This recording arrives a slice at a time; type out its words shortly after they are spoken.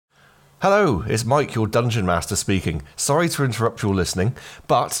Hello, it's Mike, your Dungeon Master speaking. Sorry to interrupt your listening,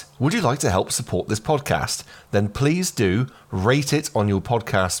 but would you like to help support this podcast? Then please do rate it on your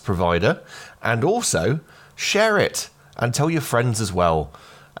podcast provider and also share it and tell your friends as well.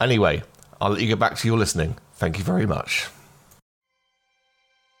 Anyway, I'll let you get back to your listening. Thank you very much.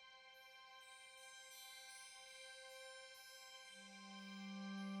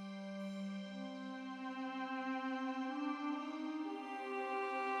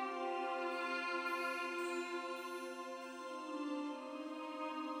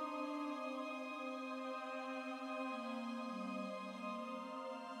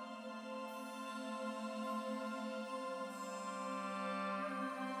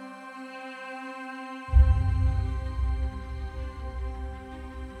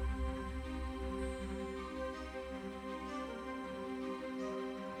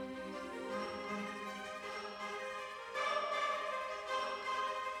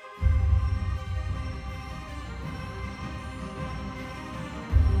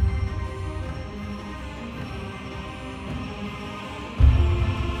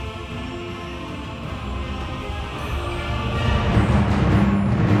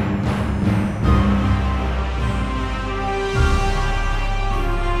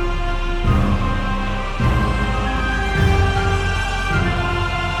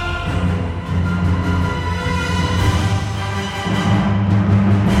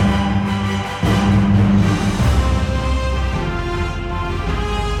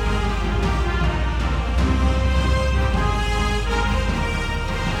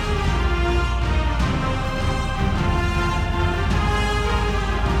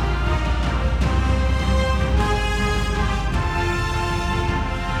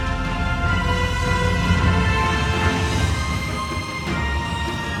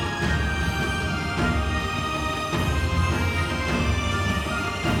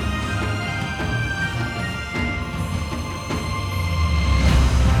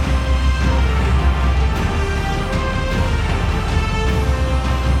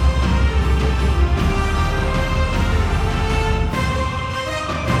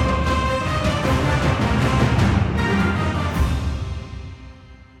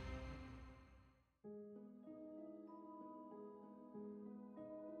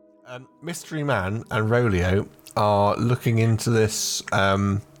 Mystery Man and Rolio are looking into this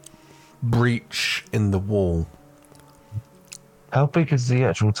breach in the wall. How big is the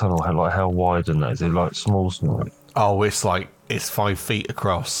actual tunnel? How wide and that? Is it like small? Oh, it's 5 feet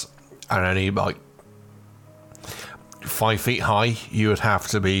across and only like 5 feet high. You would have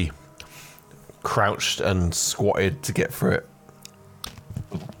to be crouched and squatted to get through it.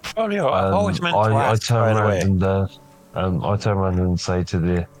 Oh, yeah, I've always meant to ask, I turn around and say to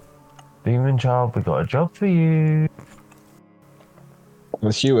the demon child, "We got a job for you."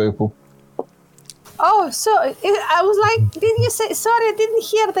 It's you, Opal. Oh, so I was like, did you say? Sorry, I didn't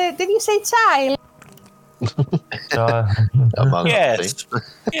hear that. Did you say child? Yes.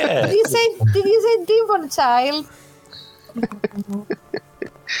 Yeah. Did you say demon child? I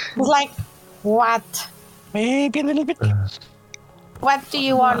was like, what? Maybe a little bit. What do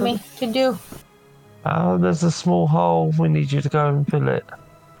you want me to do? Oh, there's a small hole. We need you to go and fill it.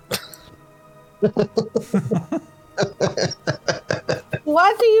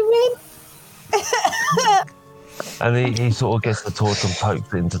 What do you mean? And he sort of gets the torch and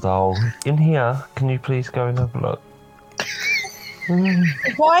pokes it into the hole. In here, can you please go and have a look?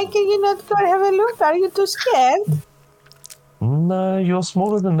 Why can you not go and have a look? Are you too scared? No, you're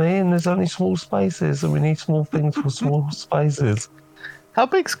smaller than me, and there's only small spaces, and we need small things for small spaces. How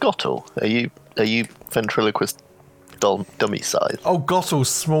big's Gottle? Are you ventriloquist dummy size? Oh, Gottle's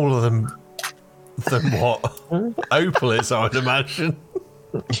smaller than what? Opal is, I would imagine.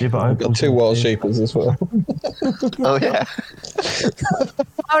 Yeah, but I've got 2 wild sheepers as well. Oh yeah.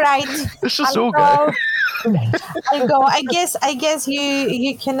 All right. Let's just all go. go. I'll go. I guess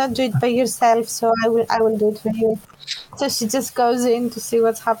you cannot do it by yourself, so I will do it for you. So she just goes in to see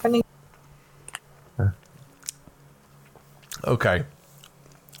what's happening. Okay.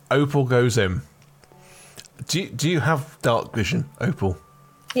 Opal goes in. Do you have dark vision, Opal?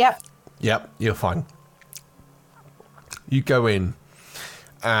 Yep. Yep, you're fine. You go in,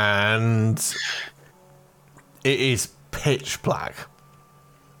 and it is pitch black.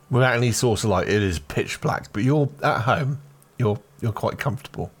 Without any sort of light, it is pitch black. But you're at home. You're quite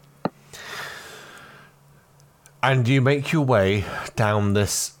comfortable. And you make your way down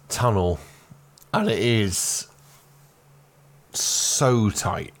this tunnel, and it is so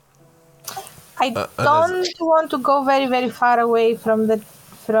tight. I don't want to go very, very far away from the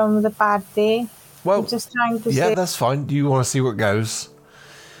party. Well, I'm just trying to yeah, see. that's fine. You want to see where it goes.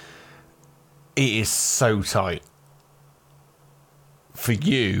 It is so tight. For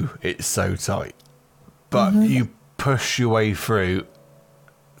you, it's so tight. But you push your way through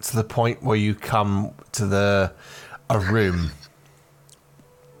to the point where you come to a room.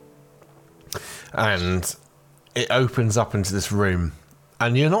 And it opens up into this room.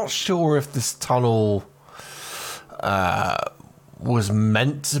 And you're not sure if this tunnel was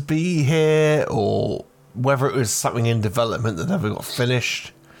meant to be here or whether it was something in development that never got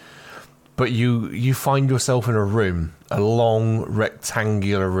finished. But you find yourself in a room, a long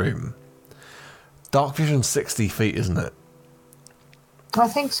rectangular room. Dark vision 60 feet, isn't it? I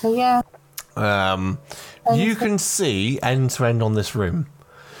think so, yeah. You can see end to end on this room.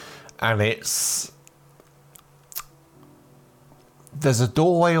 And there's a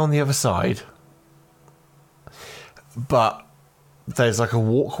doorway on the other side, but there's like a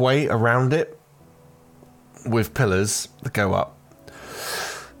walkway around it with pillars that go up.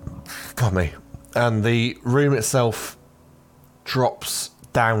 Pardon me. And the room itself drops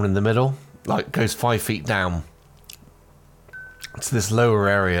down in the middle, like goes 5 feet down to this lower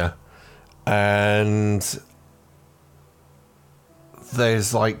area. And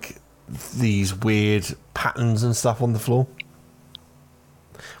there's like these weird patterns and stuff on the floor.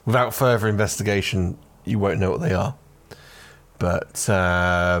 Without further investigation, you won't know what they are. But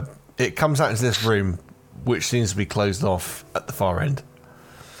it comes out into this room, which seems to be closed off at the far end.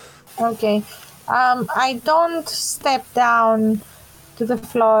 Okay. I don't step down to the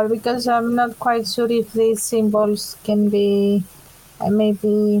floor because I'm not quite sure if these symbols can be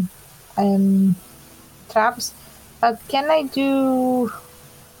maybe traps. But can I do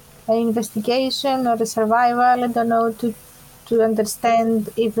an investigation or a survival? I don't know, to understand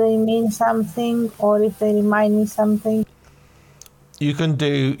if they mean something or if they remind me something. You can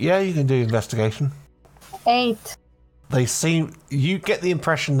do investigation. 8. They seem, you get the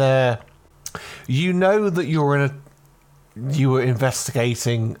impression there, you know that you were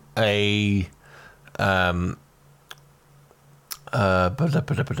investigating a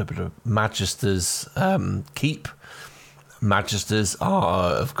Magister's keep. Magisters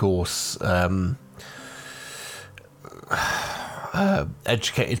are, of course,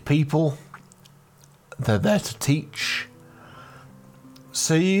 educated people. They're there to teach.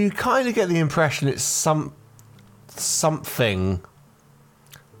 So you kind of get the impression it's something,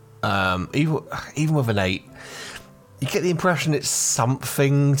 even with an 8, you get the impression it's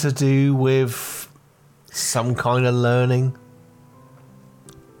something to do with some kind of learning,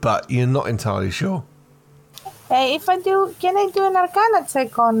 but you're not entirely sure. If I do, can I do an Arcana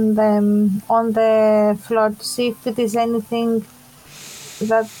check on them on the floor to see if it is anything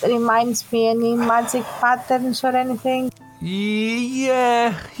that reminds me, any magic patterns or anything?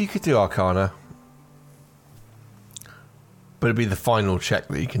 Yeah, you could do Arcana, but it'd be the final check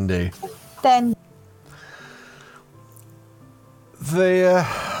that you can do. 10. The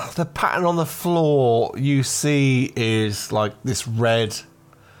pattern on the floor you see is like this red,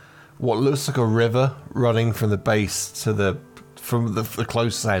 what looks like a river running from the base to the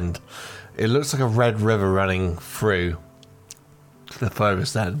closest end. It looks like a red river running through to the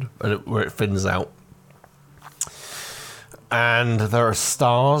furthest end, where it thins out. And there are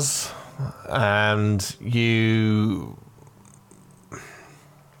stars, and you...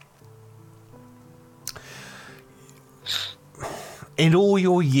 In all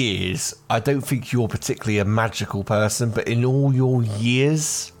your years, I don't think you're particularly a magical person, but in all your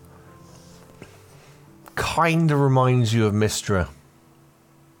years, kind of reminds you of Mistra.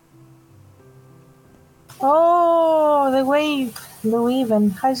 Oh, the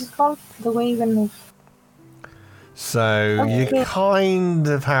Weaven. How's it called? The Weaven. So you kind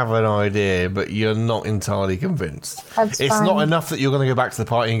of have an idea, but you're not entirely convinced. It's fine. Not enough that you're going to go back to the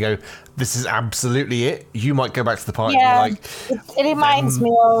party and go, this is absolutely it. You might go back to the party and be like, it reminds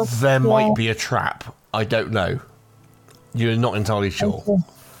me of... There might be a trap. I don't know. You're not entirely sure.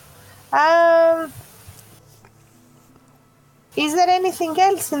 Is there anything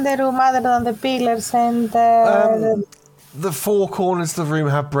else in the room other than the pillars and the four corners of the room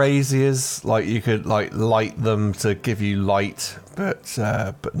have braziers, like you could like light them to give you light, but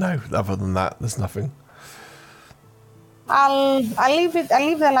no, other than that, there's nothing. I'll leave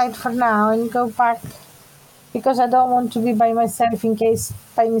the light for now and go back because I don't want to be by myself in case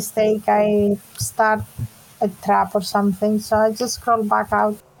by mistake I start a trap or something. So I just crawl back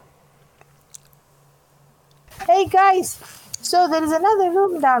out. Hey guys, so there is another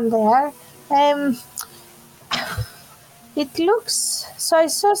room down there. It looks, so I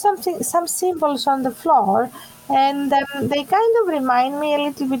saw some symbols on the floor, and they kind of remind me a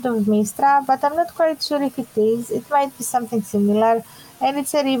little bit of Mistra, but I'm not quite sure if it is. It might be something similar. and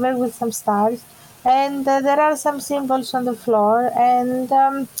it's a river with some stars, and there are some symbols on the floor, and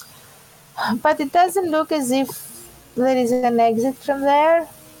but it doesn't look as if there is an exit from there.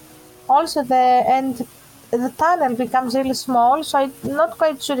 Also, the tunnel becomes really small, so I'm not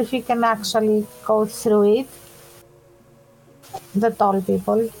quite sure if you can actually go through it. The tall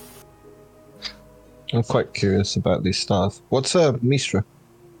people. I'm quite curious about these stars. What's a Mistra?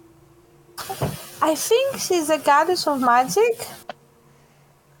 I think she's a goddess of magic.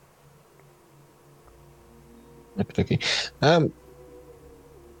 Okay.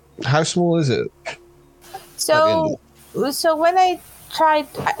 How small is it? So when I tried,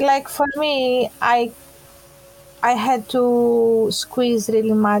 like for me, I had to squeeze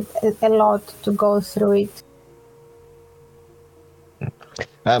really much, a lot to go through it.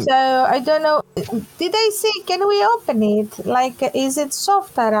 So I don't know. Did I say? Can we open it? Like, is it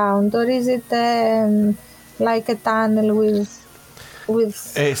soft around, or is it like a tunnel with?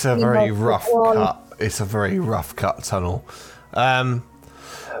 It's a very rough cut. It's a very rough cut tunnel. I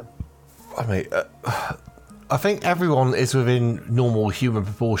mean, I think everyone is within normal human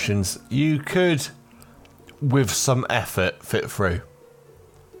proportions. You could, with some effort, fit through.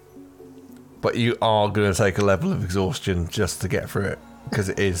 But you are going to take a level of exhaustion just to get through it. Because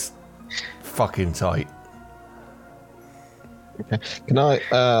it is fucking tight. Okay. Can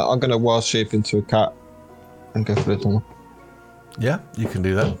I'm going to wild shape into a cat and go for the tunnel. Yeah, you can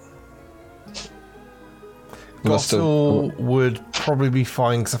do that. Gottel would probably be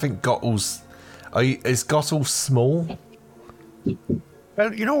fine, because I think Gottel's... Is Gottel small?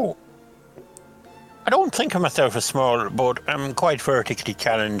 Well, you know, I don't think of myself as small, but I'm quite vertically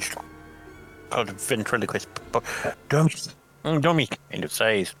challenged out of ventriloquist. But dummy kind of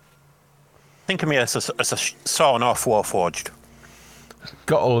size. Think of me as a sawn off Warforged.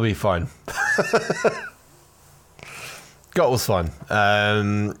 Gottel will be fine. Gottel's fine.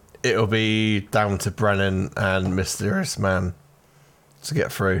 It'll be down to Brennan and Mysterious Man to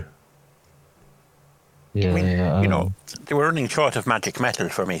get through. Yeah, I mean, you know, they were running short of magic metal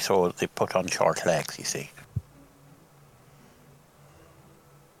for me, so they put on short legs, you see.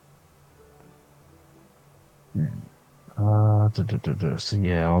 So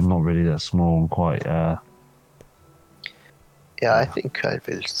yeah, I'm not really that small. I'm quite. Yeah, I think I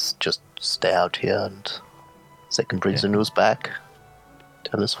will just stay out here and second brings the news back.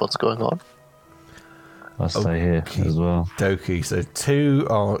 Tell us what's going on. I'll stay here as well. Doki. So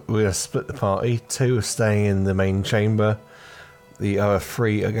we're going to split the party. 2 are staying in the main chamber. The other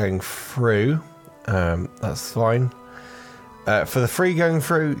 3 are going through. That's fine. For the 3 going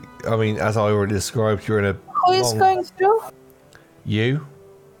through, I mean, as I already described, you're in a... Who is going through? You.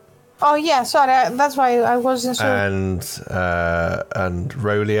 Oh yeah, sorry. That's why I wasn't sure. And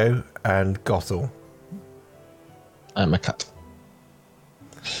Rolio and Gottel. I'm a cat.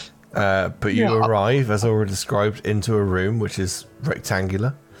 But you arrive, as already described, into a room which is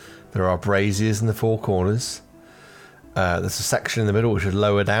rectangular. There are braziers in the 4 corners. There's a section in the middle which is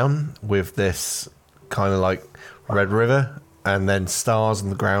lower down with this kind of like red river and then stars on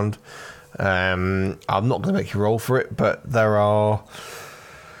the ground. I'm not going to make you roll for it, but the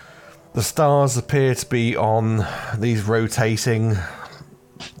stars appear to be on these rotating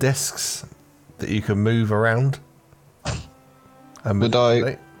discs that you can move around. Would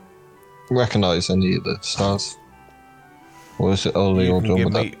I recognise any of the stars? Or is it only all done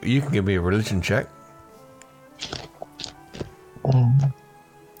with that? You can give me a religion check.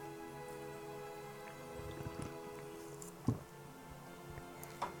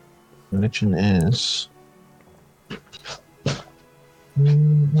 Religion is...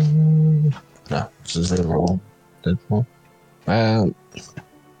 No, it's a 0. Dead 4.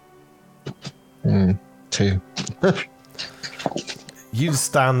 2. You just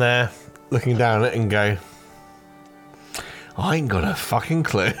stand there looking down at it and go, I ain't got a fucking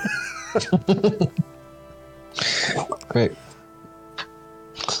clue. Great.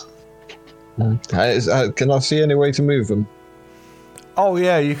 Can I see any way to move them? Oh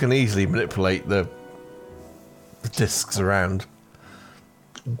yeah, you can easily manipulate the discs around.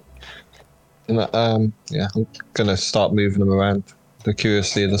 Yeah, I'm gonna start moving them around. The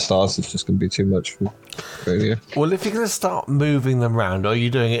curiosity of the stars is just gonna be too much for you. Well, if you're going to start moving them around, are you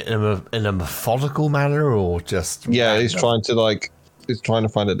doing it in a methodical manner or just... Yeah, random? he's trying to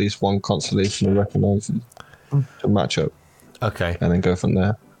find at least one constellation he recognises to match up. Okay. And then go from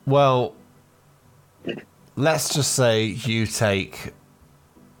there. Well, let's just say you take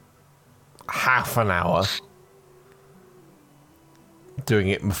half an hour doing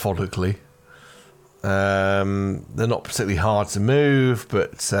it methodically. They're not particularly hard to move,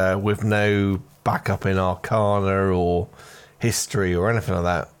 but with no backup in Arcana or history or anything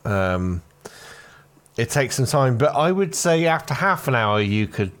like that. It takes some time, but I would say after half an hour you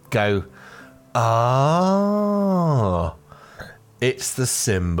could go, it's the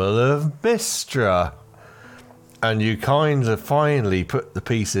symbol of Mistra. And you kind of finally put the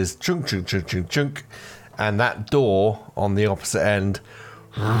pieces chunk, chunk, chunk, chunk, chunk, and that door on the opposite end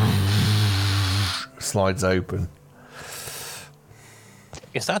slides open.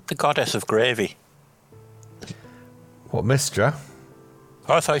 Is that the goddess of gravy? What, Mistra?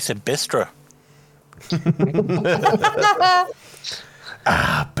 Oh, I thought I said Bistra.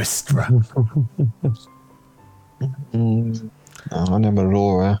 Bistra. I never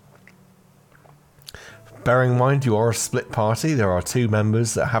Laura. Bearing in mind you are a split party, there are 2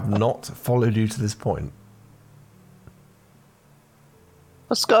 members that have not followed you to this point.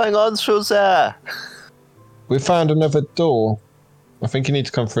 What's going on through there? We found another door. I think you need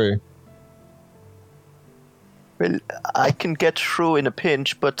to come through. Well, I can get through in a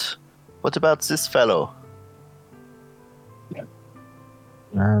pinch, but what about this fellow?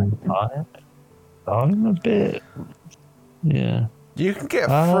 I'm a bit. Yeah. You can get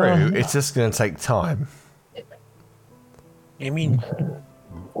through, it's just going to take time. You mean,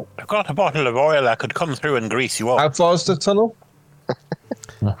 I've got a bottle of oil I could come through and grease you up. How far is the tunnel?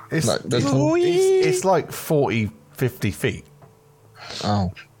 It's, Like the tunnel? it's like 40, 50 feet.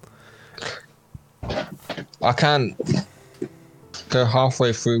 Oh. I can't go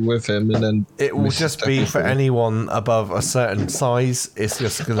halfway through with him and then... It will miss just the be second for floor. anyone above a certain size. It's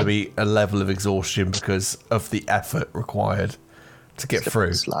just going to be a level of exhaustion because of the effort required to get Slip through.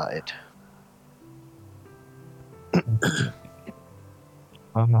 and slide.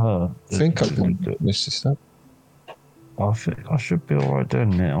 I think I can miss this step. I think I should be alright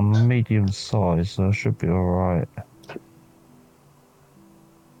doing it. I'm a medium size, so I should be alright.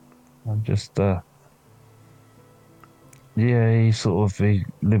 I'm just, yeah, he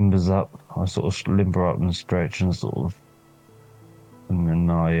limbers up. I sort of limber up and stretch and and then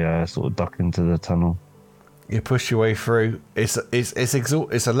I sort of duck into the tunnel. You push your way through. It's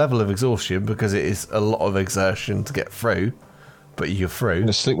a level of exhaustion because it is a lot of exertion to get through, but you're through. I'm going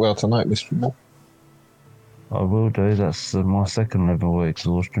to sleep well tonight, Mr. Moore. I will do. That's my second level of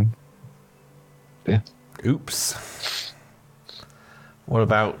exhaustion. Yeah. Oops. What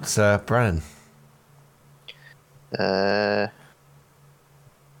about Brennan? I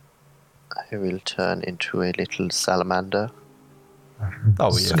will turn into a little salamander.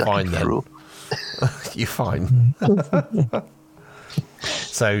 Oh, you're Scuttle fine then. through. You're fine.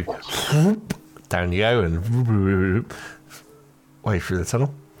 So, down you go and way through the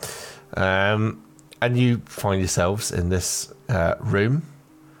tunnel. And you find yourselves in this room,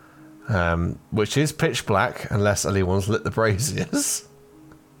 which is pitch black unless anyone's lit the braziers.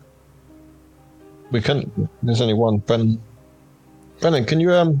 We can't... There's only one. Brennan, can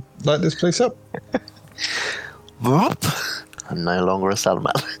you light this place up? Whoop. I'm no longer a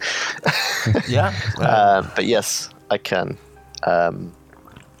salamander. Yeah. But yes, I can.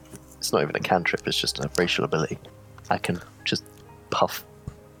 It's not even a cantrip, it's just a racial ability. I can just puff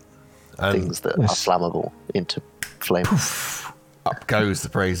things that are flammable into flame. Up goes the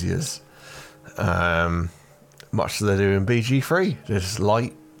braziers. Much as they do in BG3. They're just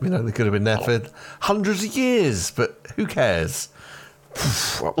light. You know, they could have been there for hundreds of years, but who cares?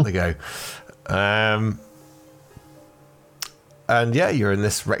 Up they go. And yeah, you're in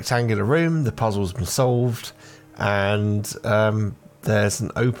this rectangular room. The puzzle's been solved, and there's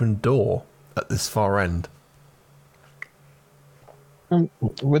an open door at this far end.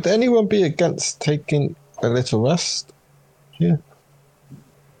 Would anyone be against taking a little rest? Yeah.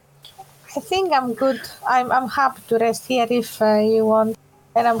 I think I'm good. I'm happy to rest here if you want,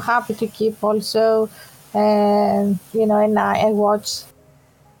 and I'm happy to keep also, an eye watch.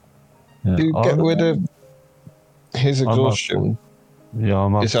 Yeah, To get rid of his exhaustion, Yeah,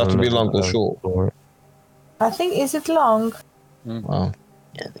 I'm up. does it have to be long or short? for it. I think, is it long? Wow.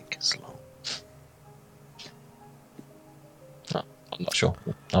 Yeah, I think it's long. I'm not sure.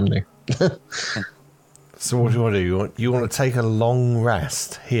 I'm new. So what do you want to do? You want to take a long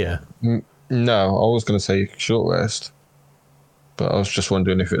rest here? No, I was going to say short rest, but I was just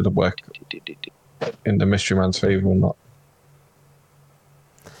wondering if it would work in the mystery man's favour or not.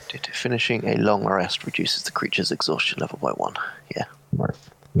 Finishing a long rest reduces the creature's exhaustion level by 1. Yeah. Right,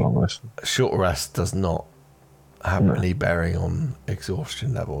 long rest. Short rest does not have any bearing on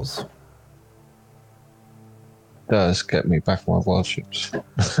exhaustion levels. Does get me back my wild ships.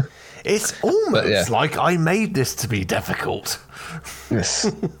 It's almost yeah. like I made this to be difficult.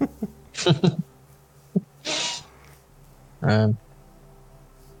 Yes. Right,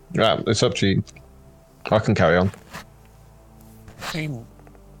 it's up to you. I can carry on.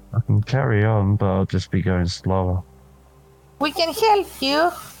 I can carry on, but I'll just be going slower. We can help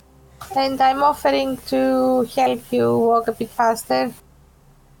you, and I'm offering to help you walk a bit faster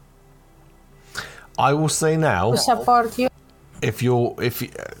I will say now, to support you. if you,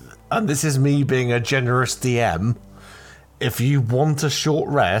 and this is me being a generous DM, if you want a short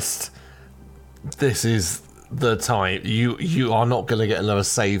rest, this is the time. You are not going to get another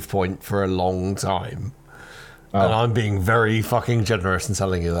save point for a long time. And I'm being very fucking generous in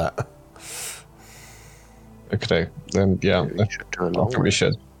telling you that. Okay, then yeah, We should do a I long think we rest.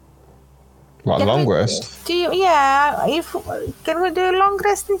 should. What, a Can long we- rest? Do you? Yeah. Can we do a long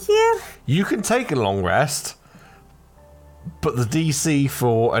rest in here? You can take a long rest, but the DC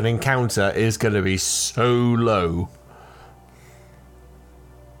for an encounter is going to be so low.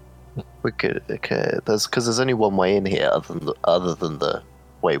 We could, okay. There's only one way in here, other than the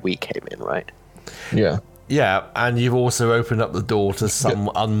way we came in, right? Yeah. Yeah, and you've also opened up the door to some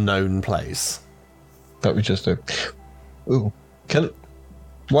unknown place. That we just do. Ooh.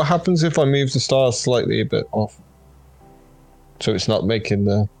 What happens if I move the stars slightly a bit off? So it's not making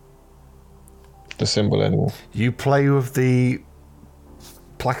the symbol anymore. You play with the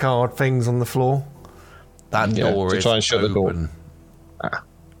placard things on the floor. That Yeah, door to is try and shut the door. open.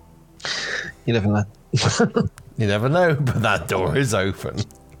 You never know. You never know, but that door is open.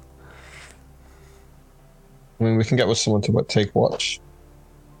 I mean, we can get with someone to take watch.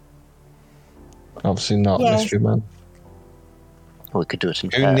 Obviously not Yes. Mystery Man. We could do it in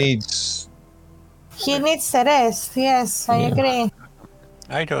Who pairs. needs... He needs a rest. Yes, I agree.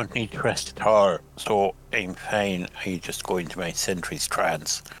 I don't need to rest at all, so I'm fine. I just go into my sentry's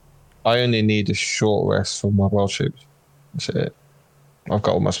trance. I only need a short rest from my wild shapes. That's it. I've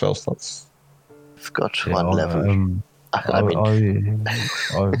got all my spell slots. I've got Yeah, one level. I mean,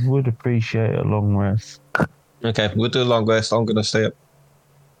 I would appreciate a long rest. Okay, we'll do a long rest. I'm going to stay up.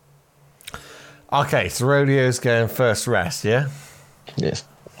 Okay, so Rodeo's going first rest, yeah? Yes.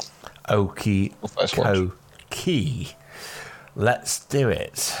 Okie First watch. dokie. Let's do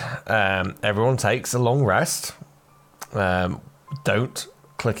it. Everyone takes a long rest. Don't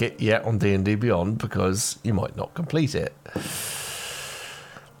click it yet on D&D Beyond because you might not complete it.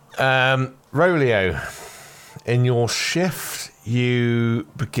 Rolio, in your shift, you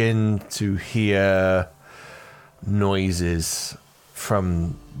begin to hear noises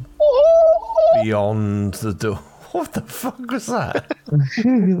from beyond the door. What the fuck was that?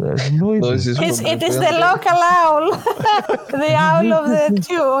 There's noises. It is the local owl. The owl of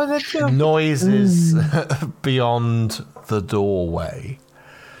the tube. Noises beyond the doorway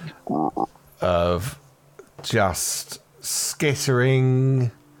of just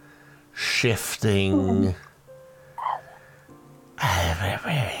skittering, shifting.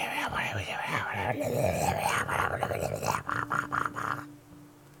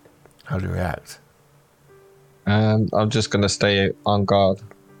 How do you react? I'm just going to stay on guard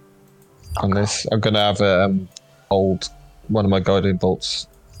on this. I'm going to have hold one of my guiding bolts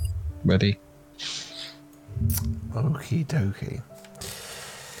ready. Okie dokie.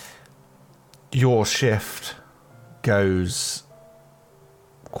 Your shift goes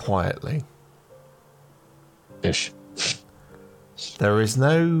quietly. Ish. There is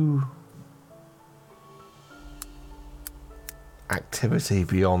no activity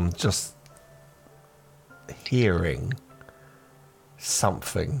beyond just hearing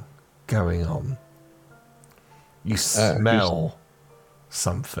something going on. You smell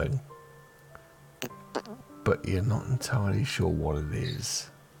something, but you're not entirely sure what it is.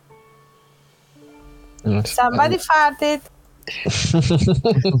 Somebody farted.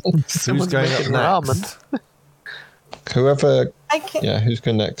 Who's going up next? Whoever... I can. Yeah, who's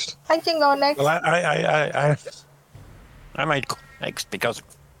going next? I can go next. Well, I might go next because,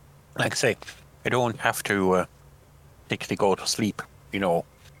 like I say, I don't have to particularly go to sleep, you know.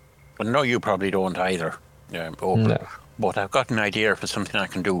 Well, no, you probably don't either. No. But I've got an idea for something I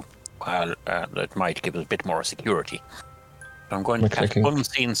can do that might give us a bit more security. I'm going to cast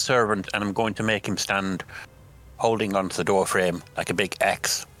Unseen Servant, and I'm going to make him stand holding onto the door frame like a big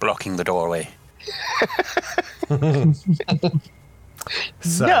X, blocking the doorway.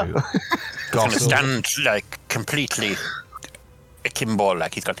 So, He's going to stand like completely akimbo,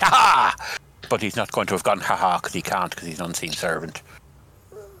 like he's gone, ha ha! But he's not going to have gone, ha ha, because he can't, because he's an Unseen Servant.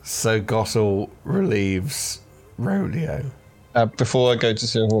 So Gottel relieves Rolio. Before I go to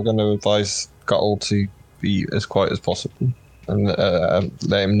sleep, we're going to advise Gottel to be as quiet as possible and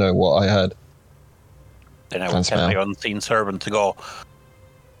let him know what I heard. Then I would tell my Unseen Servant to go,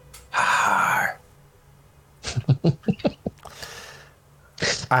 ha.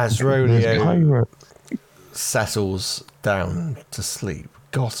 As Rolio settles down to sleep.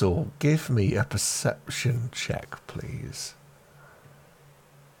 Gottel, give me a perception check, please.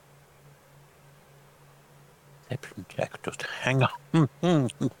 Perception check, just hang on.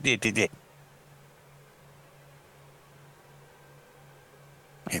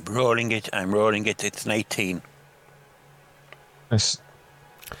 I'm rolling it, it's an 18. Yes.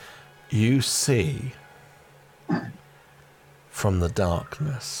 You see from the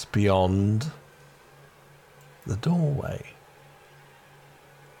darkness beyond the doorway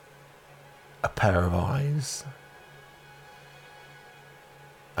a pair of eyes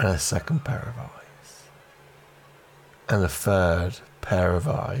and a second pair of eyes and a third pair of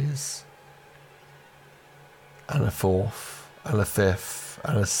eyes and a fourth and a fifth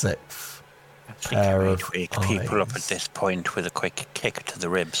and a sixth pair of wake people up at eyes. this point with a quick kick to the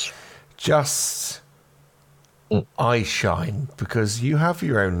ribs. Just eye shine, because you have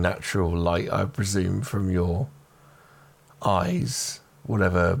your own natural light, I presume, from your eyes,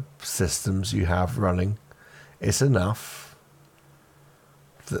 whatever systems you have running. It's enough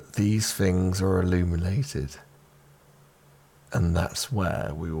that these things are illuminated, and that's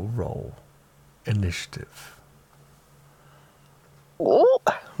where we will roll initiative. Oh,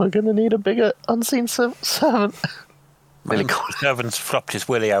 we're going to need a bigger unseen servant. Really cool. The servant's flopped his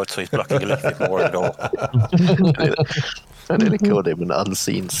willy out, so he's blocking a little bit more at all. I nearly called him an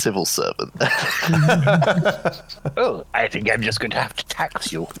unseen civil servant. Oh, I think I'm just going to have to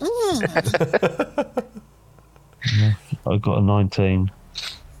tax you. I got a 19.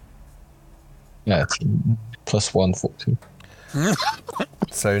 Yeah, it's +1, 14.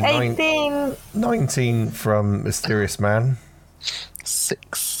 So 18. 19 from Mysterious Man.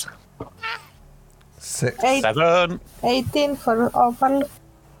 6. 6. 7. 18 for Opal.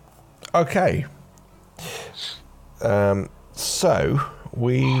 Okay. So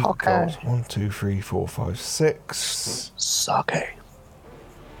we got 1, 2, 3, 4, 5, 6. Sake.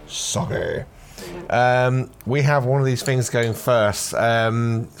 Soggy. We have one of these things going first.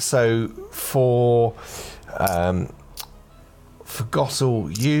 So for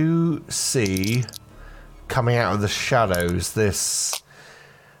Gottel, you see coming out of the shadows this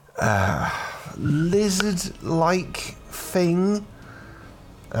lizard-like thing.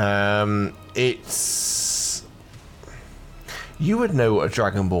 It's... You would know what a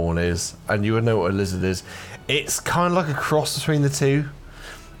dragonborn is, and you would know what a lizard is. It's kind of like a cross between the two.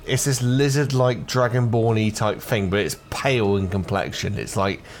 It's this lizard-like dragonborn-y type thing, but it's pale in complexion. It's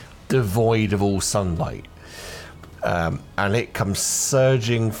like devoid of all sunlight. And it comes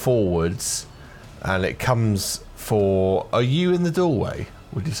surging forwards, and it comes for... Are you in the doorway,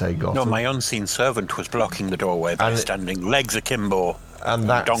 would you say, Gottel? No, my unseen servant was blocking the doorway by standing legs akimbo and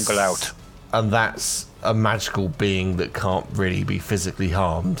that's, dongle out. And that's a magical being that can't really be physically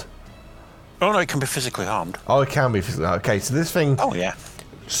harmed. Oh, no, it can be physically harmed. Oh, it can be physically harmed. Okay, so this thing... Oh, yeah.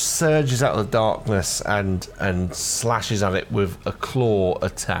 surges out of the darkness and slashes at it with a claw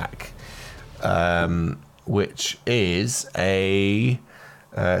attack, which is a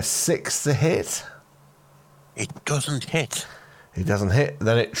 6 to hit. It doesn't hit. It doesn't hit.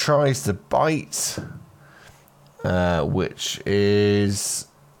 Then it tries to bite, which is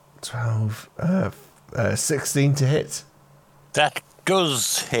 12, 16 to hit. That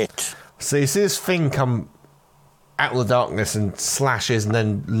does hit. So you see this thing come out of the darkness and slashes and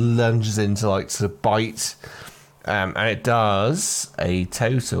then lunges into like to bite, and it does a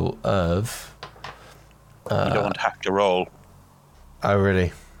total of You don't have to roll. oh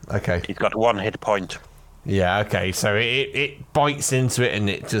really? Okay. He's got 1 hit point. Yeah, okay, so it bites into it and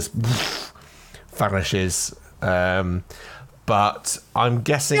it just vanishes, but I'm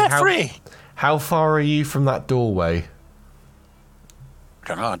guessing how far are you from that doorway? I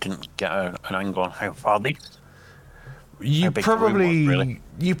don't know, I didn't get an angle on how far they... You big the room was, really.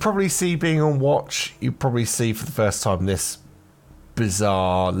 you probably see, being on watch, you probably see for the first time this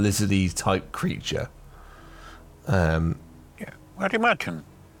bizarre lizardy type creature. Yeah, well, I'd imagine,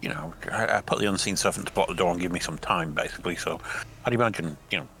 you know, I put the unseen servant to block the door and give me some time, basically, so I'd imagine,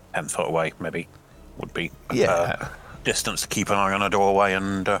 10 foot away, maybe, would be distance to keep an eye on a doorway.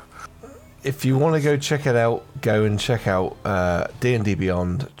 And if you want to go check it out, go and check out D&D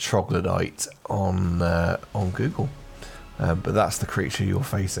Beyond Troglodyte on Google. But that's the creature you're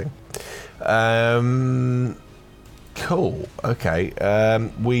facing. Cool. Okay.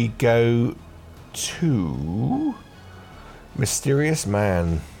 We go to Mysterious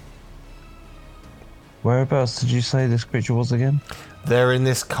Man. Whereabouts did you say this creature was again? They're in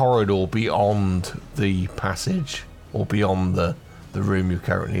this corridor beyond the passage, or beyond the room you're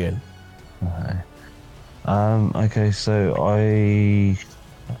currently in. Okay. Okay, so I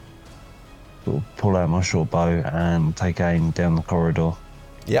sort of pull out my short bow and take aim down the corridor.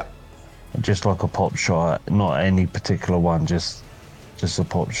 Yep. Just like a pop shot, not any particular one, just a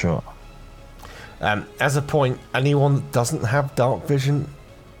pop shot. As a point, anyone that doesn't have dark vision,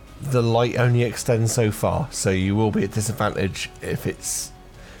 the light only extends so far, so you will be at disadvantage if it's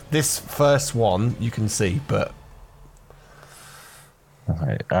this first one you can see, but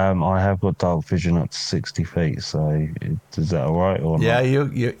Okay. I have got dark vision up to 60 feet, so is that all right or yeah, not?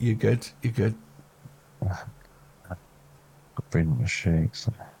 you're good. You're good. Bring my shakes.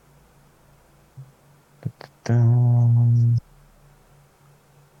 Da-da-da.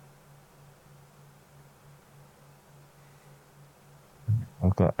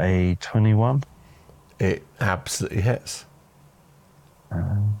 I've got a 21. It absolutely hits.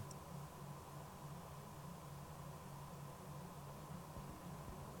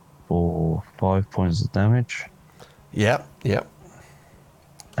 For 5 points of damage. Yep.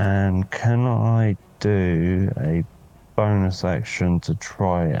 And can I do a bonus action to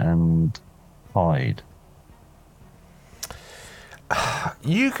try and hide?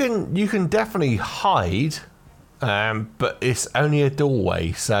 You can definitely hide, but it's only a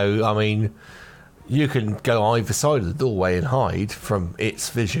doorway. So I mean, you can go either side of the doorway and hide from its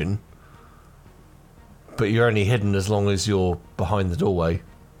vision, but you're only hidden as long as you're behind the doorway.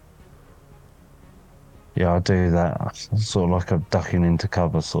 Yeah, I do that. Sort of like a ducking into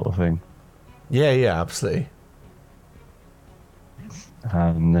cover sort of thing. Yeah, absolutely.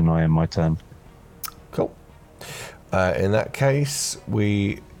 And then I end my turn. Cool. In that case,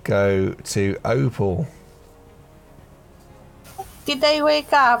 we go to Opal. Did I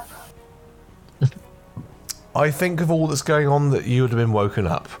wake up? I think of all that's going on that you would have been woken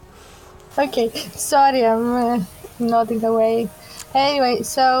up. Okay, sorry, I'm nodding away. Anyway,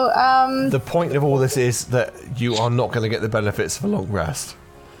 so The point of all this is that you are not going to get the benefits of a long rest.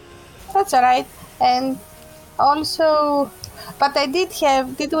 that's alright. And also, but did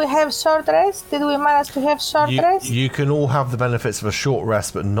we have short rest? Did we manage to have short rest? You can all have the benefits of a short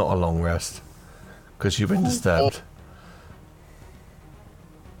rest, but not a long rest, because you've been disturbed.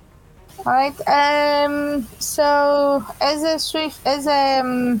 Alright, so as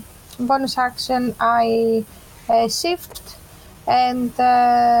a bonus action, I shift, and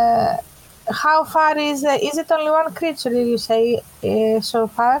how far is it only one creature, did you say, so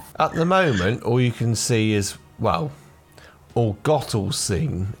far? At the moment, all you can see is, well, all Gottel's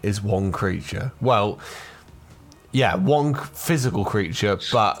seen is one creature. Well, yeah, one physical creature,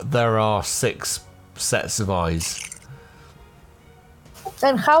 but there are 6 sets of eyes.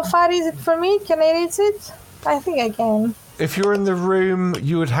 And how far is it from me? Can I reach it? I think I can. If you're in the room,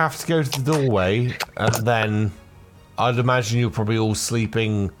 you would have to go to the doorway, and then I'd imagine you're probably all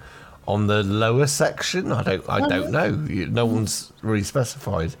sleeping on the lower section. I don't know. No one's really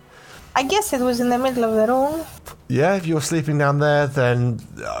specified. I guess it was in the middle of the room. Yeah, if you're sleeping down there, then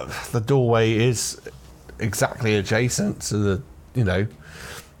the doorway is exactly adjacent to the,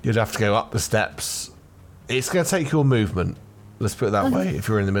 you'd have to go up the steps. It's going to take your movement, let's put it that way, if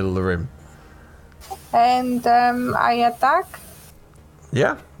you're in the middle of the room. And I attack.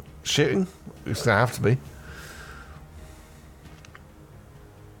 Yeah, shooting. It's going to have to be.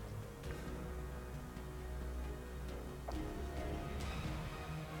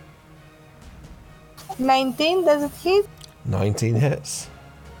 $19, does it hit? 19 hits.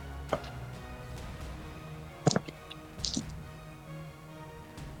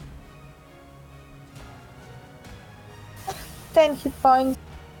 $10 hit points.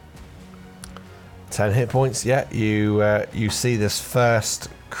 10 hit points. Yeah, you see this first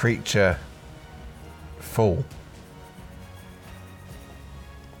creature fall.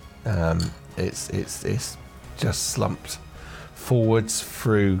 It's just slumped forwards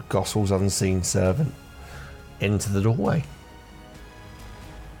through Gossel's unseen servant into the doorway.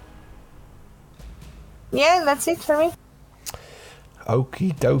 Yeah, that's it for me.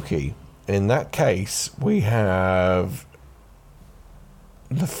 Okie dokie. In that case, we have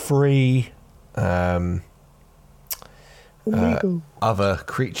the 3 other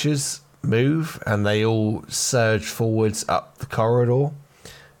creatures move, and they all surge forwards up the corridor.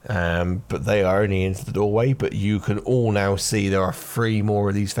 But they are only into the doorway, but you can all now see there are 3 more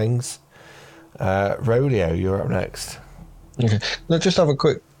of these things. Rolio, you're up next. Okay. Let's just have a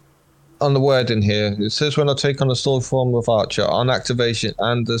quick on the wording here. It says when I take on the sword form of Archer, on activation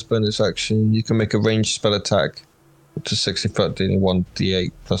and as bonus action, you can make a ranged spell attack up to 60 foot, dealing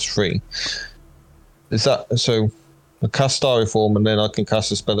 1d8 plus 3. Is that so? I cast Starry Form and then I can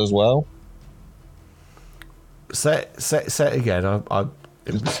cast a spell as well? Say it again.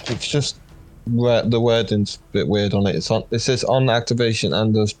 It's just the wording's a bit weird on it. It says on activation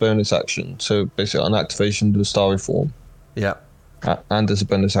and as bonus action. So basically, on activation, do Starry Form. Yeah. And as a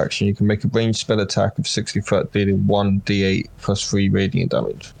bonus action, you can make a ranged spell attack of 60 foot, dealing 1d8 plus 3 radiant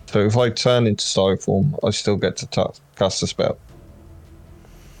damage. So if I turn into Starry Form, I still get to cast a spell.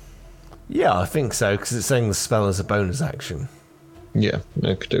 Yeah, I think so, because it's saying the spell is a bonus action. Yeah,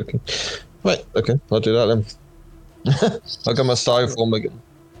 okay. Right, okay, I'll do that then. I'll get my Starry Form again.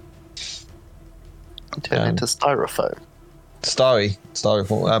 Turn into styrofoam. Starry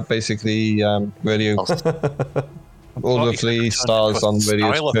Form. Basically, radio. All of the stars on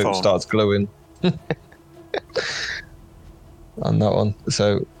radio's coat starts glowing. On that one.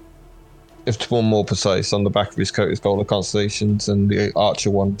 So, if to be more precise, on the back of his coat is got all the constellations, and the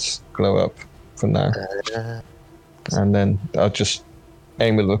Archer ones glow up from now. And then I'll just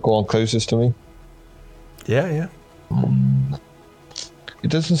aim at the one closest to me. Yeah. It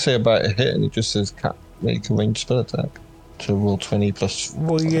doesn't say about a hit, and it just says make a ranged spell attack to roll 20 plus.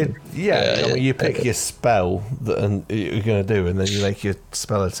 Well, you pick your spell and you're going to do, and then you make your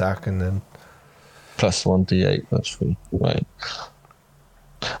spell attack, and then plus 1d8. That's 3. Right.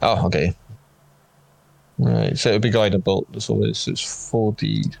 Oh, okay. Right. So it'll be guided bolt. That's all it is. It's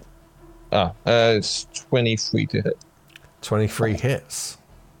 4d. It's 23 to hit. 23 hits.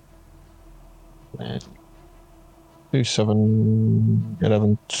 2, 7,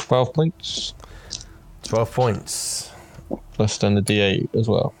 11, 12 points. 12 points. Plus then the d8 as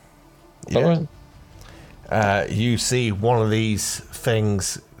well. Yeah. Right? You see one of these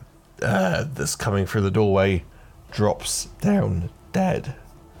things that's coming through the doorway drops down dead.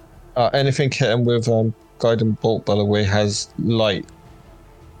 Anything hitting with guiding bolt, by the way, has light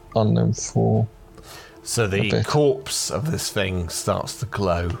on them for. So the corpse of this thing starts to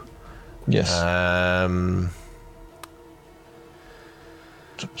glow. Yes. I'm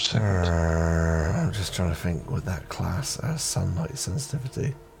just trying to think with that class as sunlight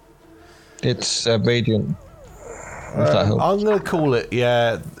sensitivity. It's radiant. If that helps. I'm going to call it,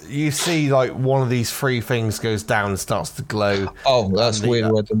 yeah. You see, like, one of these 3 things goes down and starts to glow. Oh, that's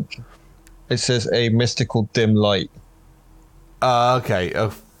weird wording. It says a mystical dim light. Okay.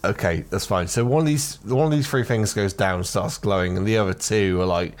 Okay, that's fine. So one of these 3 things goes down and starts glowing, and the other 2 are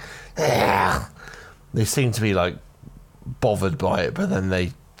like, they seem to be like bothered by it, but then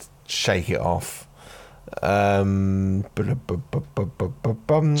they shake it off. It's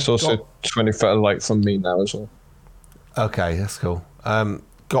also 20 foot of light from me now as well. Okay, that's cool. Got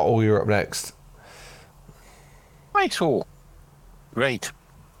all, you're up next. Right, so great.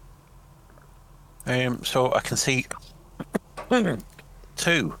 So I can see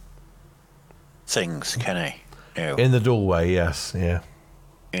 2 things, can I? Now, In the doorway, yes, yeah.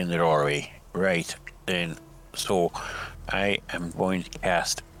 in the doorway. Right, then. So I am going to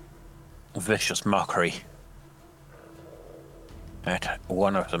cast Vicious Mockery at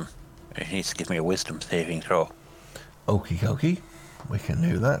one of them. It needs to give me a wisdom saving throw. Okie dokie. We can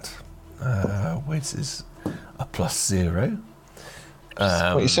do that. Which is a +0. What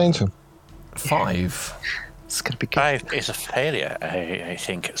are you saying to him? 5. It's going to be good. 5 is a failure, I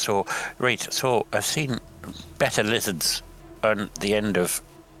think. So, right, so I've seen better lizards on the end of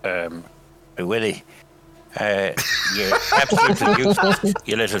Willy. You're absolutely useless,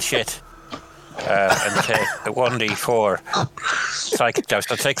 you little shit. And take a 1d4 psychic damage.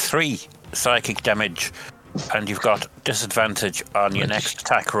 So take 3 psychic damage, and you've got disadvantage on your next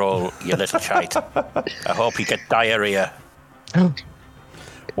attack roll, you little shite. I hope you get diarrhea.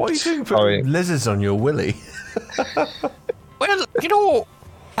 What are you doing putting lizards on your willy? Well, you know,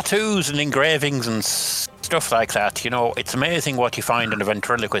 tattoos and engravings and stuff like that, you know, it's amazing what you find in a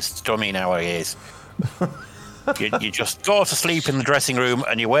ventriloquist's dummy nowadays. You just go to sleep in the dressing room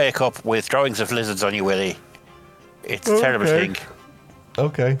and you wake up with drawings of lizards on your willy. It's a terrible thing.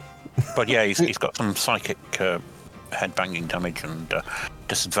 Okay. But yeah, he's got some psychic headbanging damage and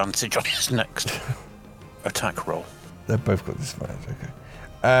disadvantage on his next attack roll. They've both got disadvantage, okay.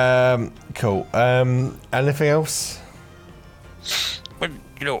 Cool. Anything else? Well,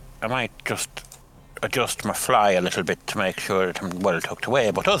 you know, I might just adjust my fly a little bit to make sure that I'm well tucked away,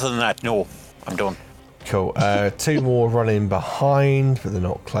 but other than that, no, I'm done. Cool. 2 more running behind, but they're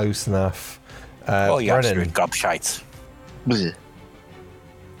not close enough. Oh, you Brennan. absolute gobshites.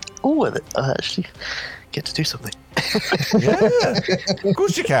 Oh, I actually get to do something. Yeah, of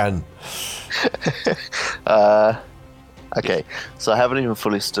course you can. Okay, so I haven't even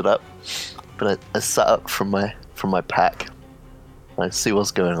fully stood up, but I sat up from my pack. I see what's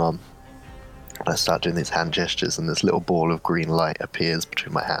going on. I start doing these hand gestures, and this little ball of green light appears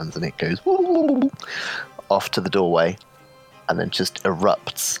between my hands, and it goes off to the doorway, and then just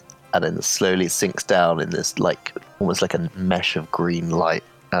erupts and then slowly sinks down in this like almost like a mesh of green light,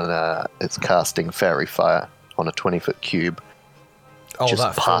 and it's casting fairy fire on a 20-foot cube just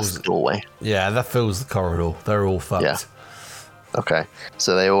that past the doorway. Yeah, that fills the corridor. They're all fucked. Yeah. Okay,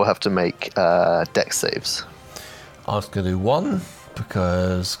 so they all have to make dex saves. I was going to do one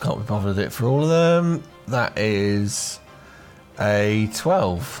because can't be bothered it for all of them. That is a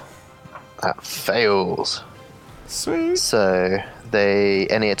 12. That fails. Sweet. So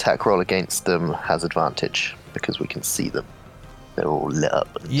any attack roll against them has advantage because we can see them. They're all lit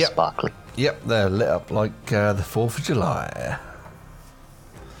up and Yep. sparkling. Yep, they're lit up like the 4th of July.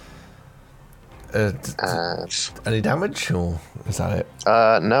 Any damage, or is that it?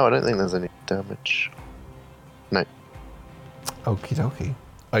 No, I don't think there's any damage. No. Okie dokie.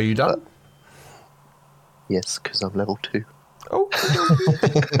 Are you done? Yes, because I'm level 2. Oh.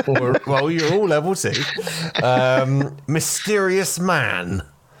 Well, you're all level 2. Mysterious man.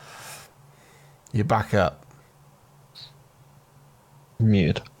 You're back up.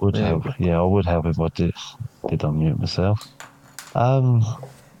 Muted. I would have if I did unmute myself.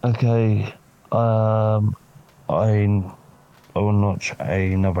 Okay. I will notch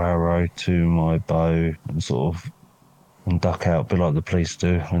another arrow to my bow and duck out, be like the police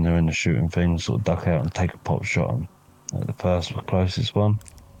do when they're in the shooting thing. Sort of duck out and take a pot shot at the closest one.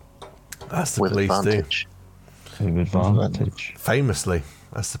 That's the With police advantage. With advantage. do. Famously,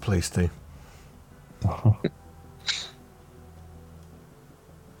 that's the police do.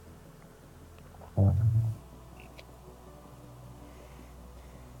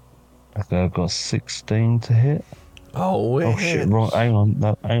 Okay, I've got 16 to hit. Oh, Oh shit! Wrong. Hang on.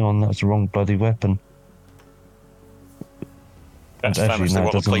 That's the wrong bloody weapon. That's Actually, famously no, it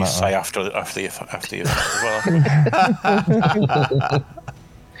what the doesn't police matter. say after the as well.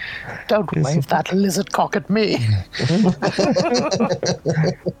 Don't It's wave that lizard cock at me.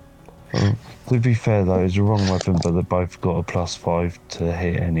 To be fair though, it's the wrong weapon, but they both got a +5 to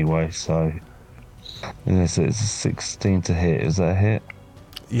hit anyway. So it's a 16 to hit. Is that a hit?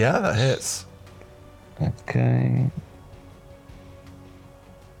 Yeah, that hits. Okay.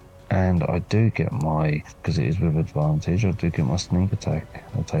 And I do get because it is with advantage, I do get my sneak attack.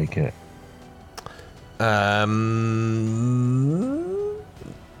 I'll take it.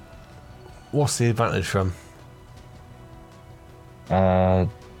 What's the advantage from?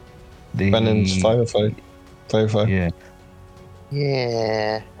 Brennan's 505. 505.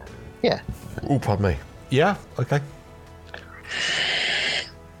 Yeah. Yeah. Oh, pardon me. Yeah, okay.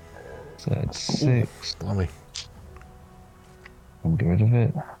 So it's 6. Blimey. I'll get rid of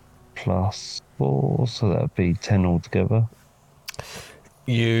it. +4, so that'd be 10 altogether.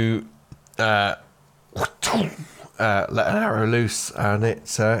 You let an arrow loose, and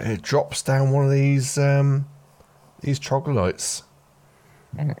it drops down one of these troglodytes.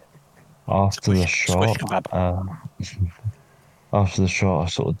 After the Squish shot, kebab. I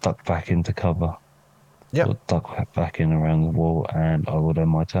sort of duck back into cover. Yep. Sort of duck back in around the wall, and I will end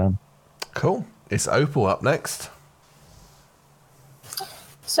my turn. Cool. It's Opal up next.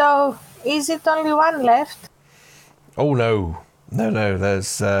 So, is it only one left? Oh no.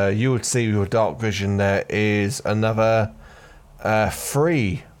 There's you would see with your dark vision there is another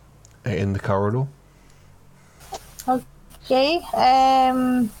 3 in the corridor. Okay.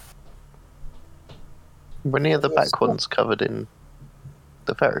 Were any of the back ones covered in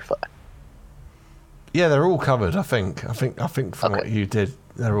the fairy fire? Yeah, they're all covered. I think from what you did,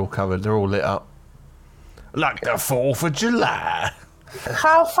 they're all covered. They're all lit up like the 4th of July.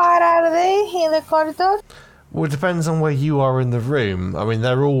 How far are they in the corridor? Well, it depends on where you are in the room. I mean,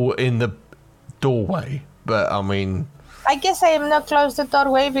 they're all in the doorway, but I mean, I guess I am not close the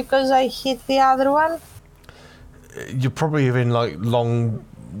doorway because I hit the other one. you're probably in like long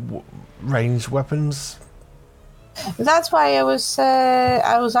range weapons. That's why I was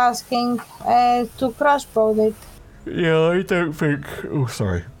asking to crossbow it. Yeah, I don't think. Oh,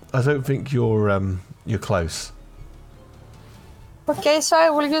 sorry. I don't think you're close. Okay, so I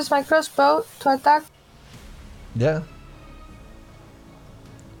will use my crossbow to attack. Yeah.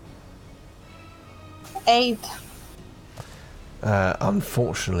 8.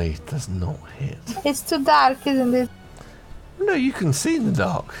 Unfortunately, does not hit. It's too dark, isn't it? No, you can see in the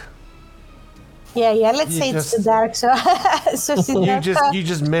dark. Yeah. Let's You say it's just- too dark. So, so it's enough. You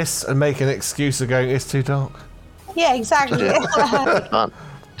just miss and make an excuse of going. It's too dark. Yeah, exactly.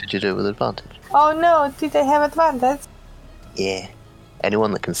 Did you do it with advantage? Oh no! Did I have advantage? Yeah.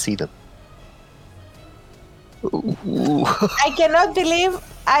 Anyone that can see them. Ooh. I cannot believe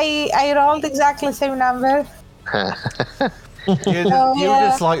I rolled exactly the same number. You're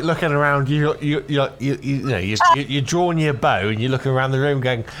just like looking around. You're drawing your bow and you're looking around the room,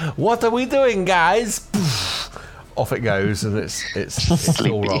 going, "What are we doing, guys?" Off it goes, and it's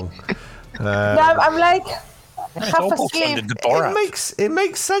all wrong. No, I'm like half asleep. It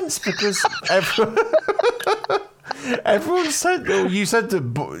makes sense because everyone said, you said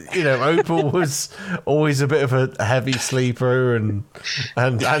that Opal was always a bit of a heavy sleeper, and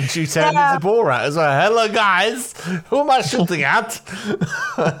she turned into Borat as well. Hello guys, who am I shooting at?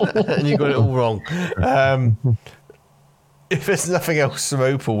 And you got it all wrong. If there's nothing else from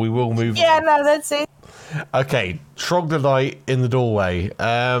Opal, we will move on. Yeah, no, that's it. Okay, troglodyte in the doorway.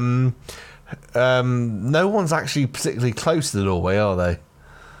 No one's actually particularly close to the doorway, are they?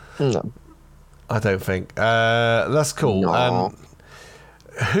 No. I don't think. That's cool. No.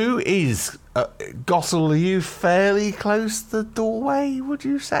 Who is... Gossel, are you fairly close to the doorway, would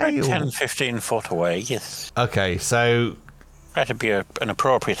you say? About 10, 15 foot away, yes. Okay, so... That'd be an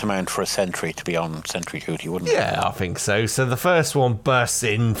appropriate amount for a sentry to be on sentry duty, wouldn't it? Yeah, I think so. So the first one bursts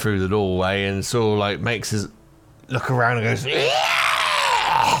in through the doorway and sort of like makes his look around and goes...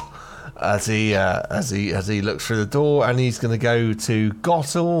 As he looks through the door, and he's going to go to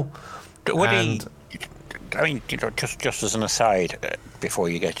Gossel. Would he? I mean, just as an aside, before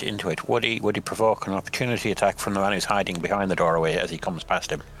you get into it, would he provoke an opportunity attack from the man who's hiding behind the doorway as he comes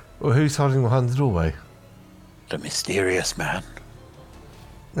past him? Well, who's hiding behind the doorway? The mysterious man.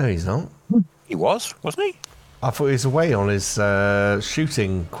 No, he's not. He wasn't he? I thought he was away on his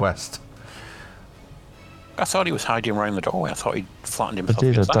shooting quest. I thought he was hiding around the doorway. I thought he'd flattened I himself.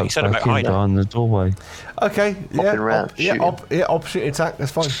 did. I He ducked said about back in hiding. behind the doorway. Okay, yeah, around, shooting. opportunity attack.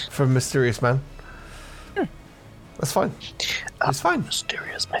 That's fine from mysterious man. That's fine. It's fine.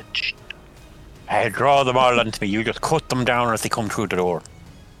 Mysterious man. Hey, draw them all onto me. You just cut them down as they come through the door.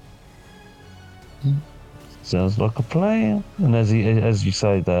 Sounds like a plan. And as you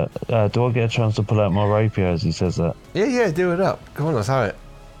say that, do I get a chance to pull out my rapier as he says that? Yeah, do it up. Come on, let's have it.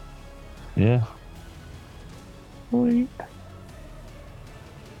 Yeah. Wait.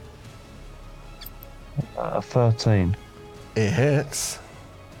 13. It hits.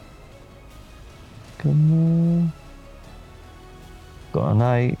 Come on. Got an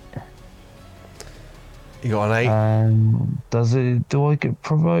 8. You got an 8. And do I get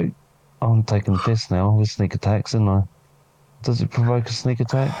provoked? I'm taking this now with sneak attacks, isn't I? Does it provoke a sneak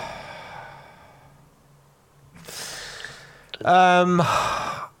attack?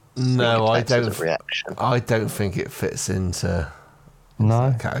 No, I Attacks as a don't. reaction. I don't think it fits into. No,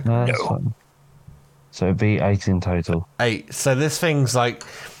 that category. no, that's fine. So it'd be 8 in total. 8. So this thing's like,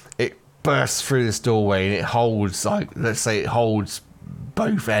 it bursts through this doorway and it holds, like, let's say it holds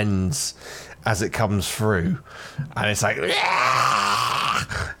both ends as it comes through, and it's like,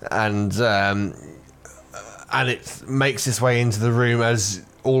 and it makes its way into the room as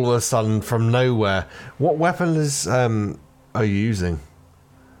all of a sudden from nowhere. What weapon are you using?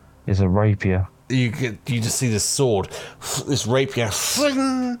 It's a rapier. You just see this sword, this rapier,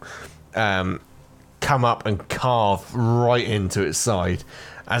 come up and carve right into its side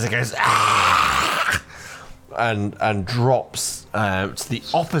as it goes and drops to the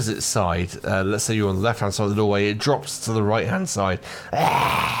opposite side. Let's say you're on the left hand side of the doorway, it drops to the right hand side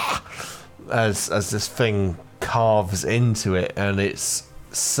as this thing carves into it, and it's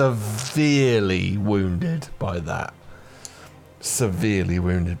severely wounded by that.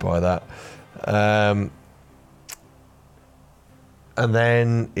 And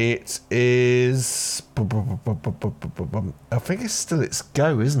then it is... I think it's still its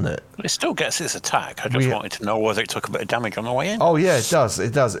go, isn't it? It still gets its attack. I just wanted to know whether it took a bit of damage on the way in. Oh yeah, it does.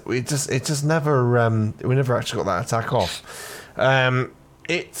 It just never... we never actually got that attack off.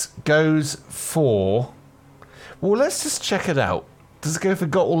 It goes for... Well, let's just check it out. Does it go for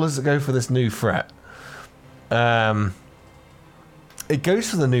Got or does it go for this new threat? It goes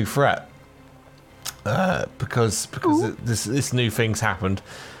for the new threat. Because this new thing's happened.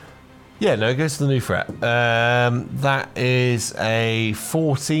 Yeah, no, it goes to the new threat. That is a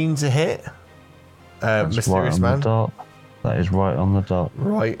 14 to hit. That's Mysterious right on man. the dot. That is right on the dot.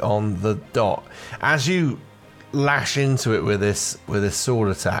 Right on the dot. As you lash into it with this sword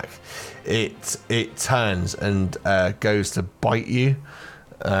attack, it turns and goes to bite you,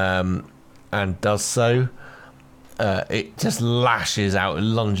 and does so. It just lashes out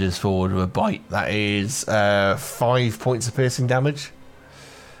and lunges forward with a bite. That is 5 points of piercing damage.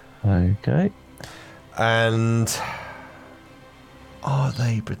 Okay. And are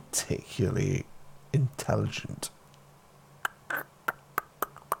they particularly intelligent?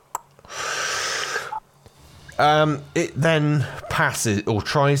 It then passes or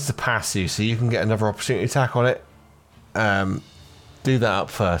tries to pass you, so you can get another opportunity attack on it. do that up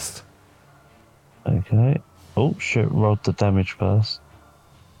first. Okay. Oh shit! Rolled the damage first.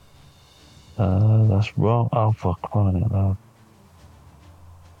 That's wrong. Oh, for crying out loud.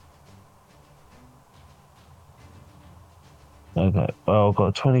 Okay. Well, I've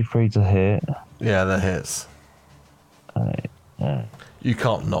got 23 to hit. Yeah, that hits. Yeah. You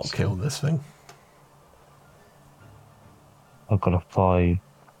can't not kill this thing. I've got a 5.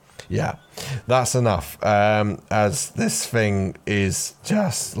 Yeah, that's enough. As this thing is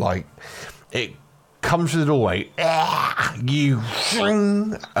just like, it comes through the doorway. You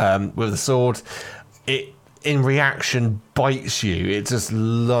with the sword. It in reaction bites you. It just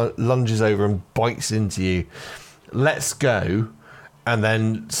lunges over and bites into you. Lets go, and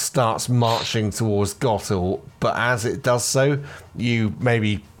then starts marching towards Gottel. But as it does so, you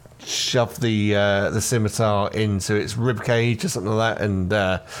maybe shove the scimitar into its ribcage or something like that, and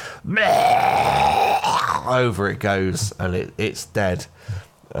over it goes, and it's dead.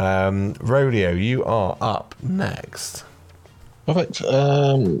 Rodeo, you are up next. Perfect.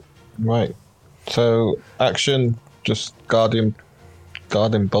 Right. So action, just guardian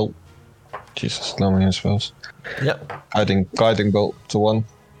bolt. Jesus, no one spells. Yep. Guiding bolt to 1.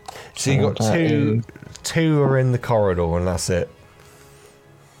 So you got two are in the corridor, and that's it.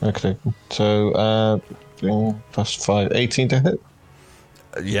 Okay. So plus 5, 18 to hit.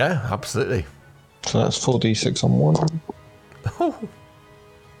 Yeah, absolutely. So that's 4d6 on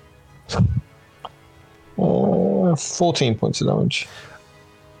 1. 14 points of damage.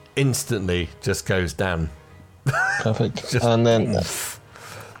 Instantly just goes down. Perfect. And then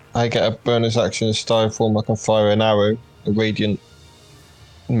I get a bonus action in Styrofoam. I can fire an arrow, a radiant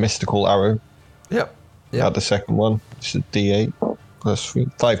mystical arrow. Yep. At the second one. It's a d8 plus 3.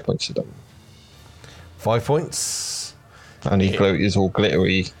 5 points of damage. 5 points. And he's all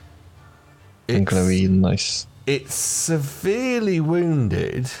glittery and glowy and nice. It's severely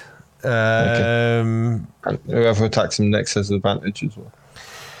wounded. And whoever attacks him next has advantage as well.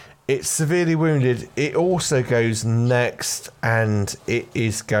 It's severely wounded. It also goes next, and it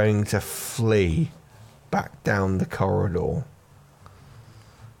is going to flee back down the corridor.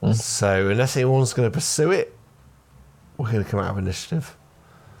 So unless anyone's going to pursue it, we're going to come out of initiative.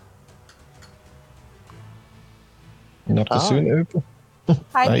 You're not pursuing it, Oprah?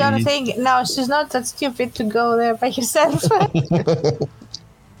 I don't think. No, she's not that stupid to go there by herself.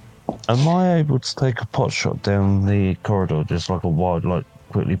 Am I able to take a pot shot down the corridor, just like a wild, like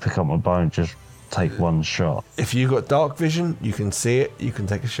quickly pick up my bow and just take one shot? If you've got dark vision, you can see it. You can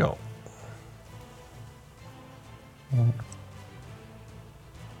take a shot.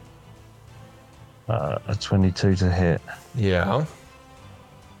 A 22 to hit. Yeah.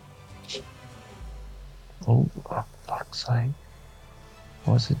 Oh, for fuck's sake.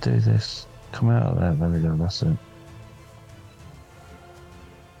 Why does it do this? Come out of there. There we go, that's it.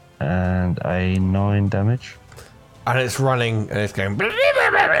 And a 9 damage. And it's running, and it's going...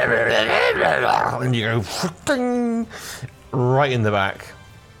 And you go... right in the back.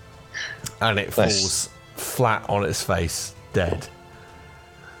 And it falls flat on its face, dead.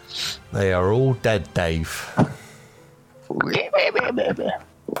 They are all dead, Dave.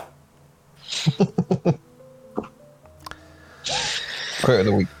 Quote of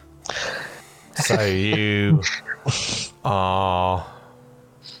the week. So you are,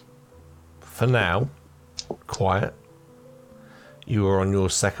 for now, quiet. You are on your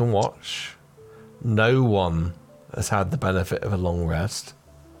second watch. No one has had the benefit of a long rest.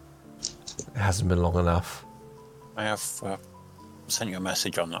 It hasn't been long enough. I have sent you a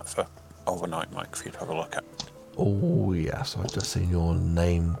message on that for overnight, Mike, for you to have a look at. Oh, yes, I've just seen your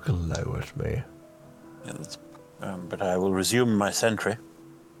name glow at me. Yes. But I will resume my sentry.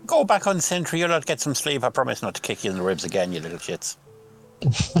 Go back on sentry, you'll not get some sleep. I promise not to kick you in the ribs again, you little shits.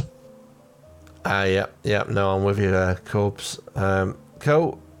 Yeah, no, I'm with you there, Corbs.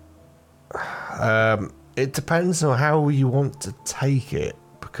 Cool. It depends on how you want to take it,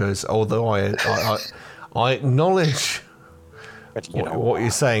 because although I acknowledge what you're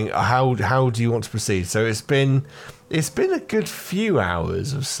saying, how do you want to proceed? So it's been a good few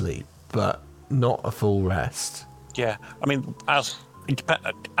hours of sleep, but not a full rest. Yeah, I mean, as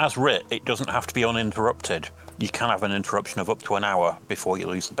writ, it doesn't have to be uninterrupted. You can have an interruption of up to an hour before you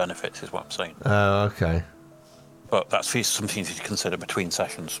lose the benefits, is what I'm saying. Oh, okay. But that's something to consider between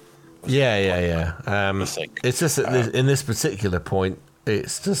sessions. Yeah. It's just that in this particular point,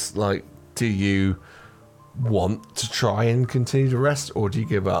 it's just like, do you want to try and continue to rest, or do you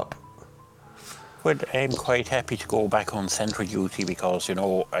give up? Well, I'm quite happy to go back on sentry duty because,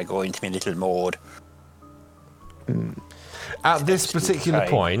 I go into my little mode. At this particular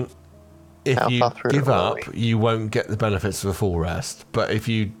point, if How you far through give are up, we? you won't get the benefits of a full rest. But if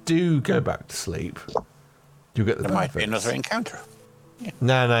you do go back to sleep, you'll get the There might be benefits. another encounter.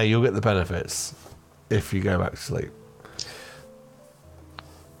 No, you'll get the benefits if you go back to sleep.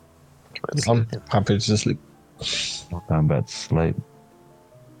 I'm happy to sleep. I'm going back to sleep.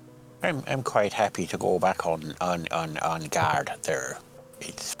 I'm quite happy to go back on guard there.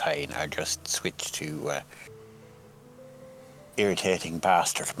 It's fine. I'll just switch to irritating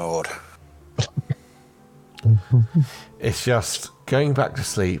bastard mode. It's just going back to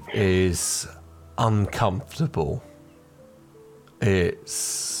sleep is uncomfortable.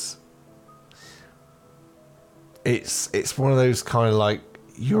 It's one of those kind of like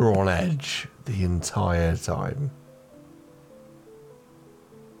you're on edge the entire time.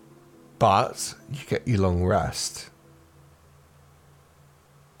 But you get your long rest.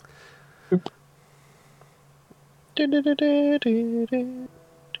 You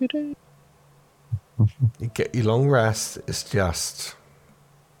get your long rest. It's just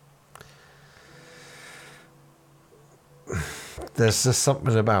there's just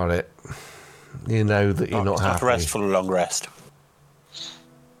something about it. You know that you're not it's happy. not restful, long rest.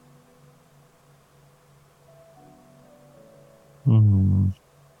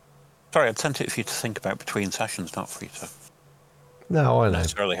 Sorry, I'd sent it for you to think about between sessions, not for you to No, I know.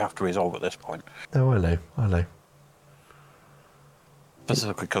 necessarily have to resolve at this point. No, I know.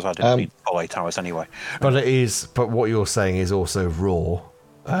 Specifically because I didn't need full 8 hours anyway. But it is. But what you're saying is also raw.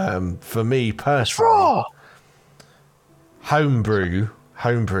 For me personally, homebrew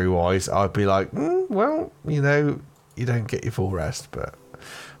wise, I'd be like, well, you don't get your full rest, but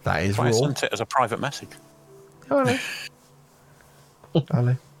that is I raw. sent it as a private message. I know. I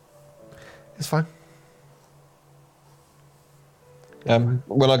know. It's fine.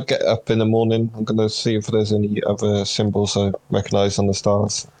 When I get up in the morning, I'm going to see if there's any other symbols I recognise on the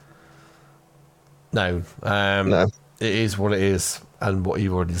stars. No. No. It is what it is, and what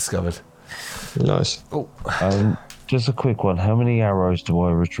you've already discovered. Nice. Oh, Just a quick one. How many arrows do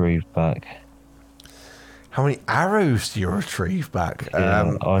I retrieve back? how many arrows do you retrieve back?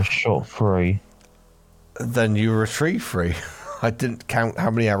 Yeah, I shot 3. Then you retrieve 3. I didn't count how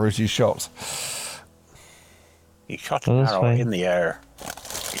many arrows you shot. He shot Oh, an that's arrow fine. in the air.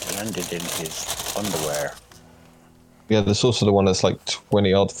 It landed in his underwear. Yeah, there's also the one that's like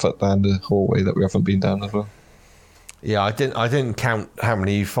 20 odd foot down the hallway that we haven't been down as well. Yeah, I didn't count how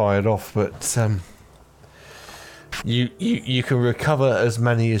many you fired off, but you can recover as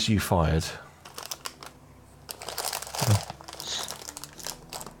many as you fired.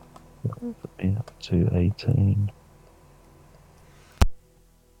 Yeah, 218.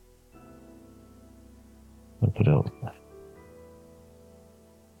 Look it up.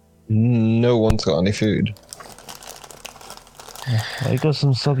 No one's got any food. I got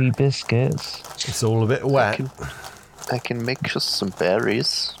some soggy biscuits. It's all a bit wet. I can make just some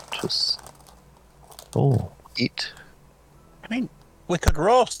berries. Just Oh, eat. I mean, we could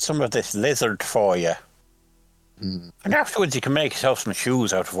roast some of this lizard for you. And afterwards you can make yourself some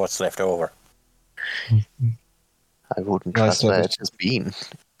shoes out of what's left over. I wouldn't Nice classify little- it as bean.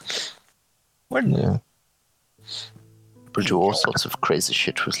 Yeah. People do all sorts of crazy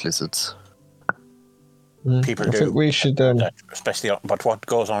shit with lizards. People I do. think we should. That, especially, but what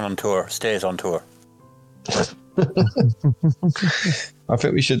goes on tour stays on tour. I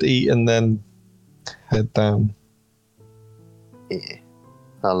think we should eat and then head down. Yeah.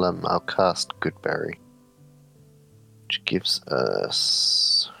 I'll cast Goodberry, which gives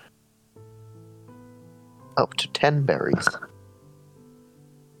us up to 10 berries.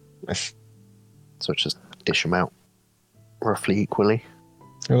 So just dish them out roughly equally.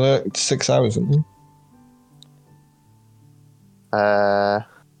 Well, 6 hours, isn't it?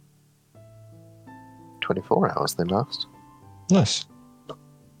 24 hours they last. Nice.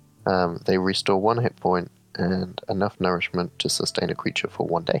 They restore 1 hit point and enough nourishment to sustain a creature for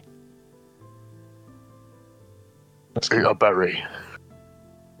 1 day. That's Eat a berry.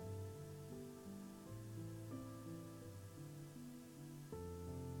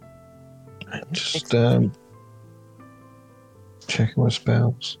 Just checking my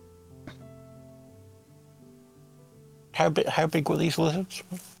spells. How big were these lizards?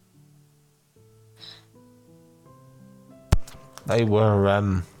 They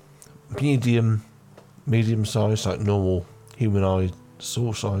were medium size, like normal human-eyed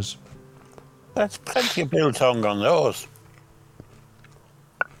saw size. That's plenty of biltong on those.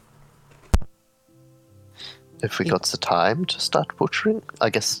 If we got the time to start butchering,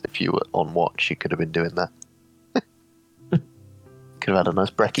 I guess if you were on watch, you could have been doing that. Could have had a nice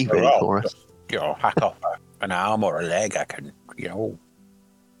brekkie ready for us. Hack off an arm or a leg. I can,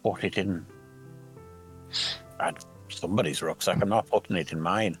 put it in somebody's rucksack. I'm not putting it in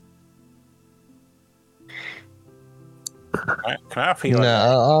mine. Can I offer you a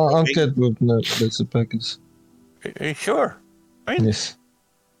No, I'm good with no lizard burgers. Are you sure? Right? Yes.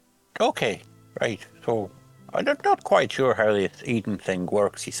 Okay, right. So I'm not quite sure how this eating thing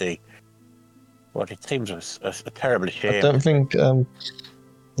works, you see. But it seems a terrible shame. I don't think.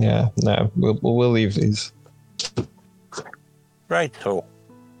 Yeah, no, we'll leave these. Right, so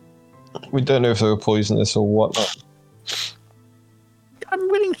We don't know if they were poisonous or whatnot. I'm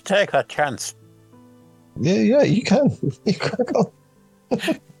willing to take that chance. Yeah, you can. You crack on.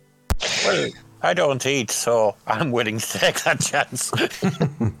 Well, I don't eat, so I'm willing to take that chance.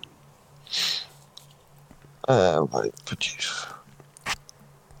 Right, produce.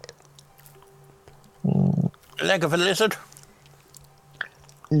 Leg of a lizard.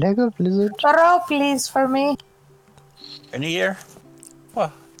 Leg of lizard. Raw, please, for me. In a year.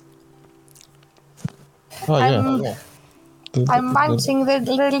 What? Oh I'm- yeah. I'm munching the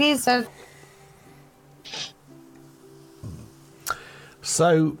lizard.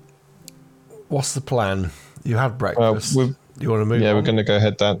 So, what's the plan? You had breakfast. we've- You want to move Yeah, on? we're gonna go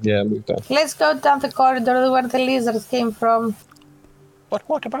head down. Yeah, move down. Let's go down the corridor where the lizard came from. But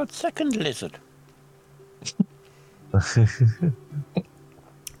what about second lizard?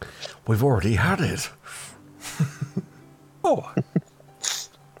 We've already had it. Oh.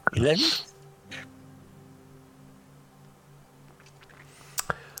 11?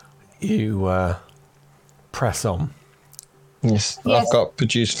 You press on. Yes, Yes. I've got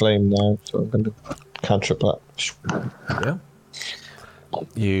produce flame now, so I'm gonna cantrip that. Yeah.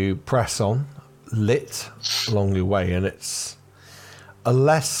 You press on, lit along your way, and it's a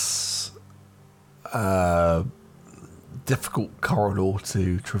less difficult corridor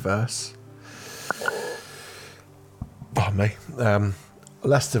to traverse. Pardon me. A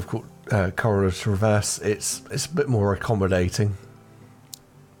less difficult corridor to traverse. It's a bit more accommodating.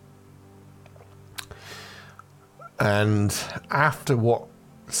 And after what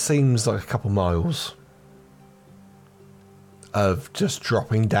seems like a couple miles of just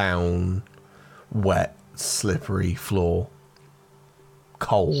dropping down wet, slippery floor,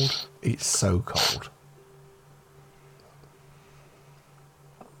 cold, it's so cold,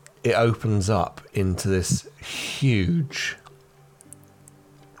 it opens up into this huge,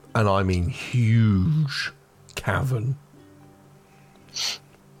 and I mean huge, cavern.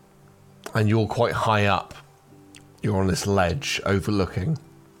 And you're quite high up. You're on this ledge overlooking.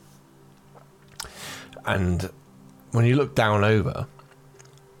 And when you look down over,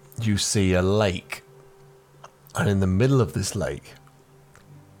 you see a lake. And in the middle of this lake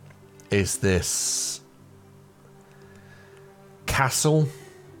is this castle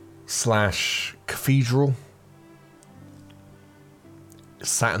 / cathedral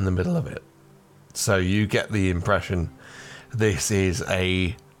sat in the middle of it. So you get the impression this is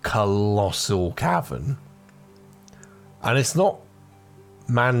a colossal cavern. And it's not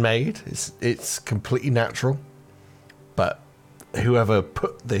man-made, it's completely natural. But whoever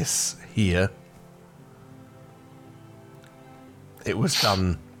put this here, it was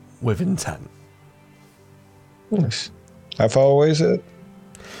done with intent. Nice. How far away is it?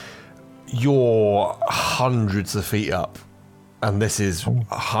 You're hundreds of feet up, and this is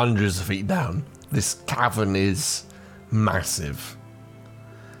hundreds of feet down. This cavern is massive.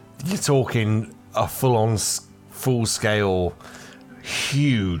 You're talking a full-scale,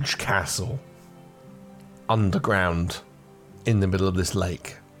 huge castle underground in the middle of this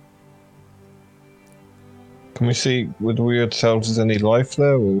lake. Can we see? Would we be able to tell if there's any life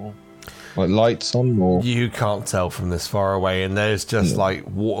there, or like lights on, or? You can't tell from this far away, and there's just like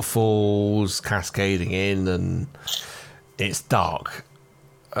waterfalls cascading in, and it's dark.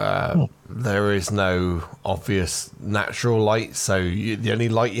 There is no obvious natural light, so the only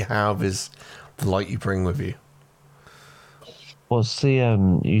light you have is the light you bring with you. What's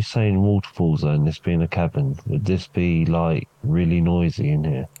the you saying waterfalls then, this being a cabin? Would this be like really noisy in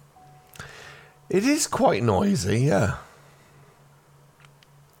here? It is quite noisy, yeah.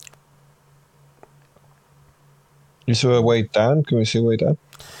 Is there a way down? Can we see a way down?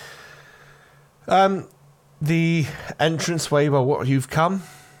 The entranceway by what you've come,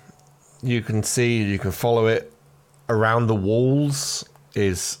 you can see, you can follow it. Around the walls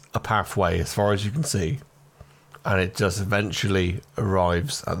is a pathway as far as you can see. And it just eventually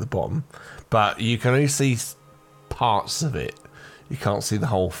arrives at the bottom. But you can only see parts of it. You can't see the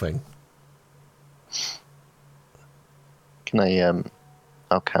whole thing. Can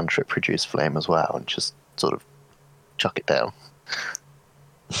I'll cantrip produce flame as well and just sort of chuck it down.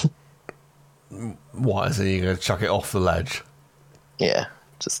 What is it? You're going to chuck it off the ledge? Yeah,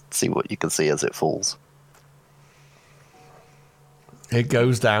 Just see what you can see as it falls. It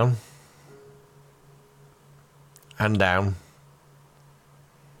goes down. And down.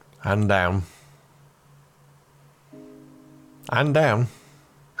 And down. And down.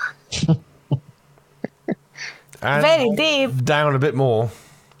 And Very deep. down a bit more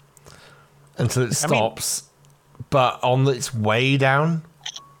until it stops. But on its way down,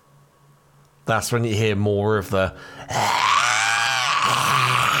 that's when you hear more of the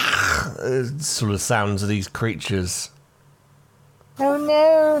sort of sounds of these creatures. Oh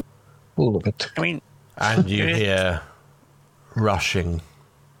no. All of it. I mean, And you hear rushing.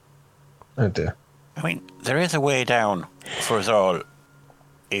 Oh dear. there is a way down for us all,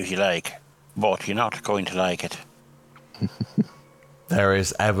 if you like, but you're not going to like it. There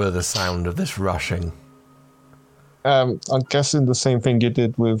is ever the sound of this rushing. I'm guessing the same thing you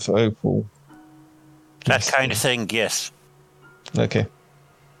did with Opal. That kind of thing, yes. Okay.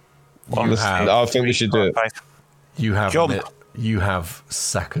 You have, I think we should do it. you have, Jump. you have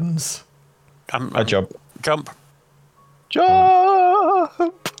seconds. I jump. Jump.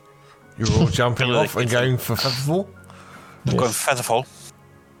 Jump! You're all jumping off and going for featherfall. I'm going featherfall.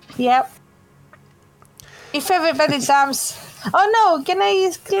 Yep. If everybody jumps. Oh no, can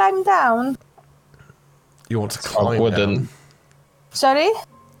I climb down? You want to I climb wouldn't. down. Sorry?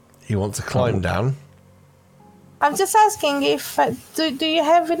 You want to climb down. I'm just asking if do you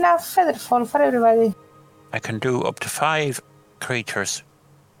have enough featherfall for everybody? I can do up to 5 creatures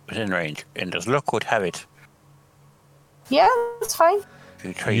within range, and as luck would have it, Yeah, that's fine.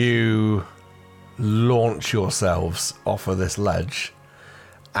 2, 3. You launch yourselves off of this ledge.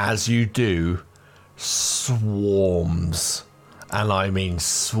 As you do, swarms, and I mean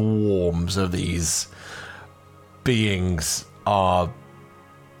swarms of these beings are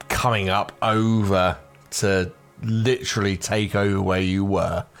coming up over to literally take over where you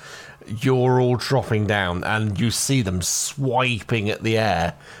were. You're all dropping down, and you see them swiping at the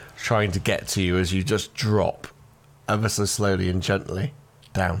air, trying to get to you as you just drop ever so slowly and gently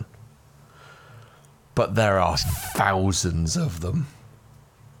down. But there are thousands of them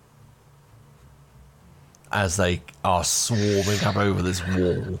as they are swarming up over this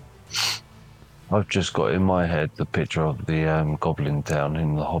wall. I've just got in my head the picture of the goblin town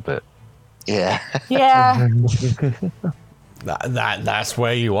in The Hobbit. Yeah. Yeah. That's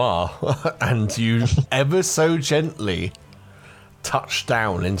where you are. And you ever so gently touch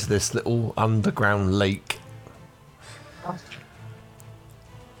down into this little underground lake.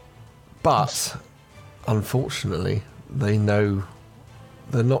 But unfortunately, they know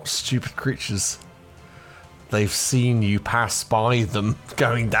they're not stupid creatures. They've seen you pass by them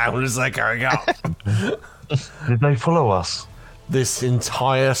going down as they're going up. Did they follow us? This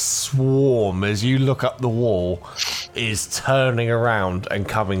entire swarm, as you look up the wall, is turning around and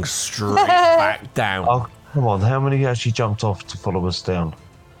coming straight back down. Oh, come on. How many actually jumped off to follow us down?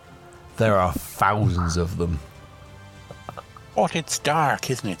 There are thousands of them. But it's dark,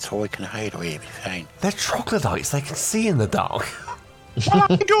 isn't it? So we can hide away, be fine. They're troglodytes. They can see in the dark. Well,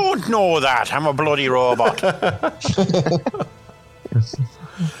 I don't know that. I'm a bloody robot.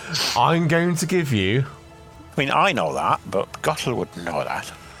 I'm going to give you... I mean, I know that, but Gottel wouldn't know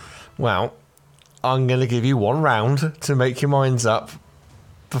that. Well, I'm going to give you 1 round to make your minds up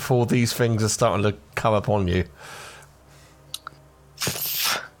before these things are starting to come upon you.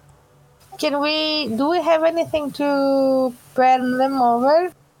 Do we have anything to burn them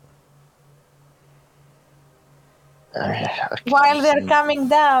over? While they're coming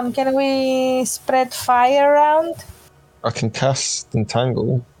down, can we spread fire around? I can cast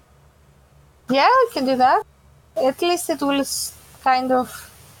Entangle. Yeah, we can do that. At least it will kind of...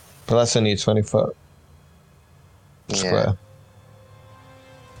 But that's only a 20 foot square.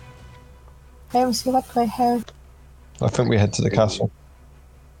 Let me see what I have. I think we head to the castle.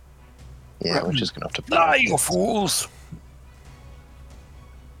 Yeah, we're just going to have to... Die, you fools!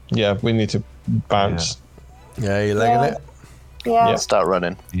 Yeah, we need to bounce. Yeah, you legging it? Yeah. Start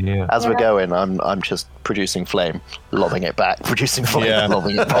running. Yeah. As we're going, I'm just producing flame, lobbing it back, producing flame, Yeah.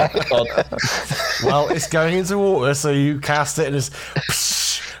 lobbing it back. Well, it's going into water, so you cast it and it's...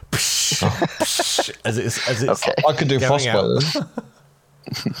 Psh, psh, psh, as it's Okay. I could do going frostbite. out.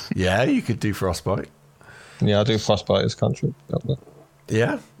 Yeah, you could do frostbite. Yeah, I do frostbite as country.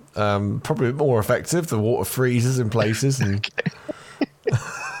 Yeah, probably more effective. The water freezes in places, and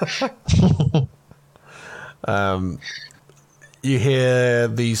you hear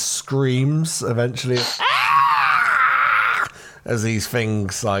these screams eventually as these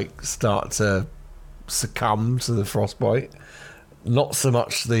things like start to succumb to the frostbite. not so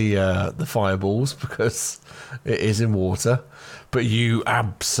much the fireballs because it is in water, but you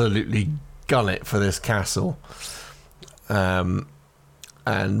absolutely gun it for this castle. And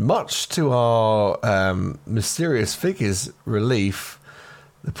much to our mysterious figure's relief,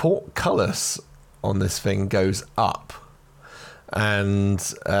 the portcullis on this thing goes up, and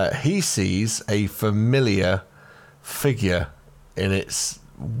he sees a familiar figure in its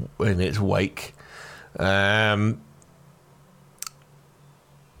wake. A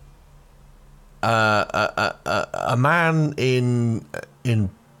man in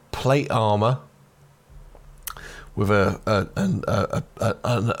plate armor with a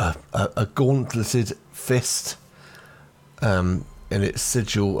gauntleted fist in its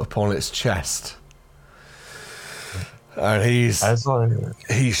sigil upon its chest, and he's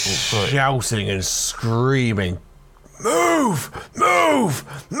shouting and screaming, "Move! Move!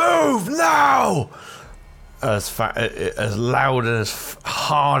 Move now!" As loud and as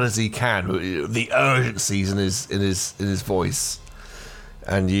hard as he can. The urgency's in his voice,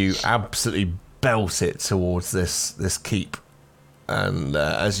 and you absolutely belt it towards this keep. And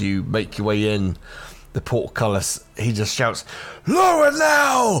as you make your way in, the portcullis, he just shouts, "Lower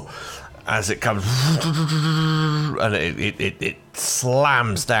now!" As it comes, and it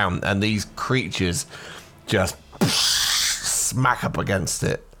slams down, and these creatures just smack up against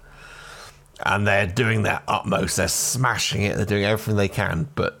it. And they're doing their utmost. They're smashing it. They're doing everything they can,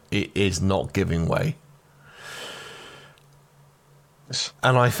 but it is not giving way.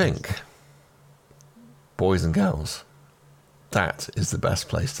 And I think, boys and girls, that is the best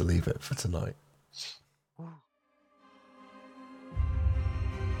place to leave it for tonight.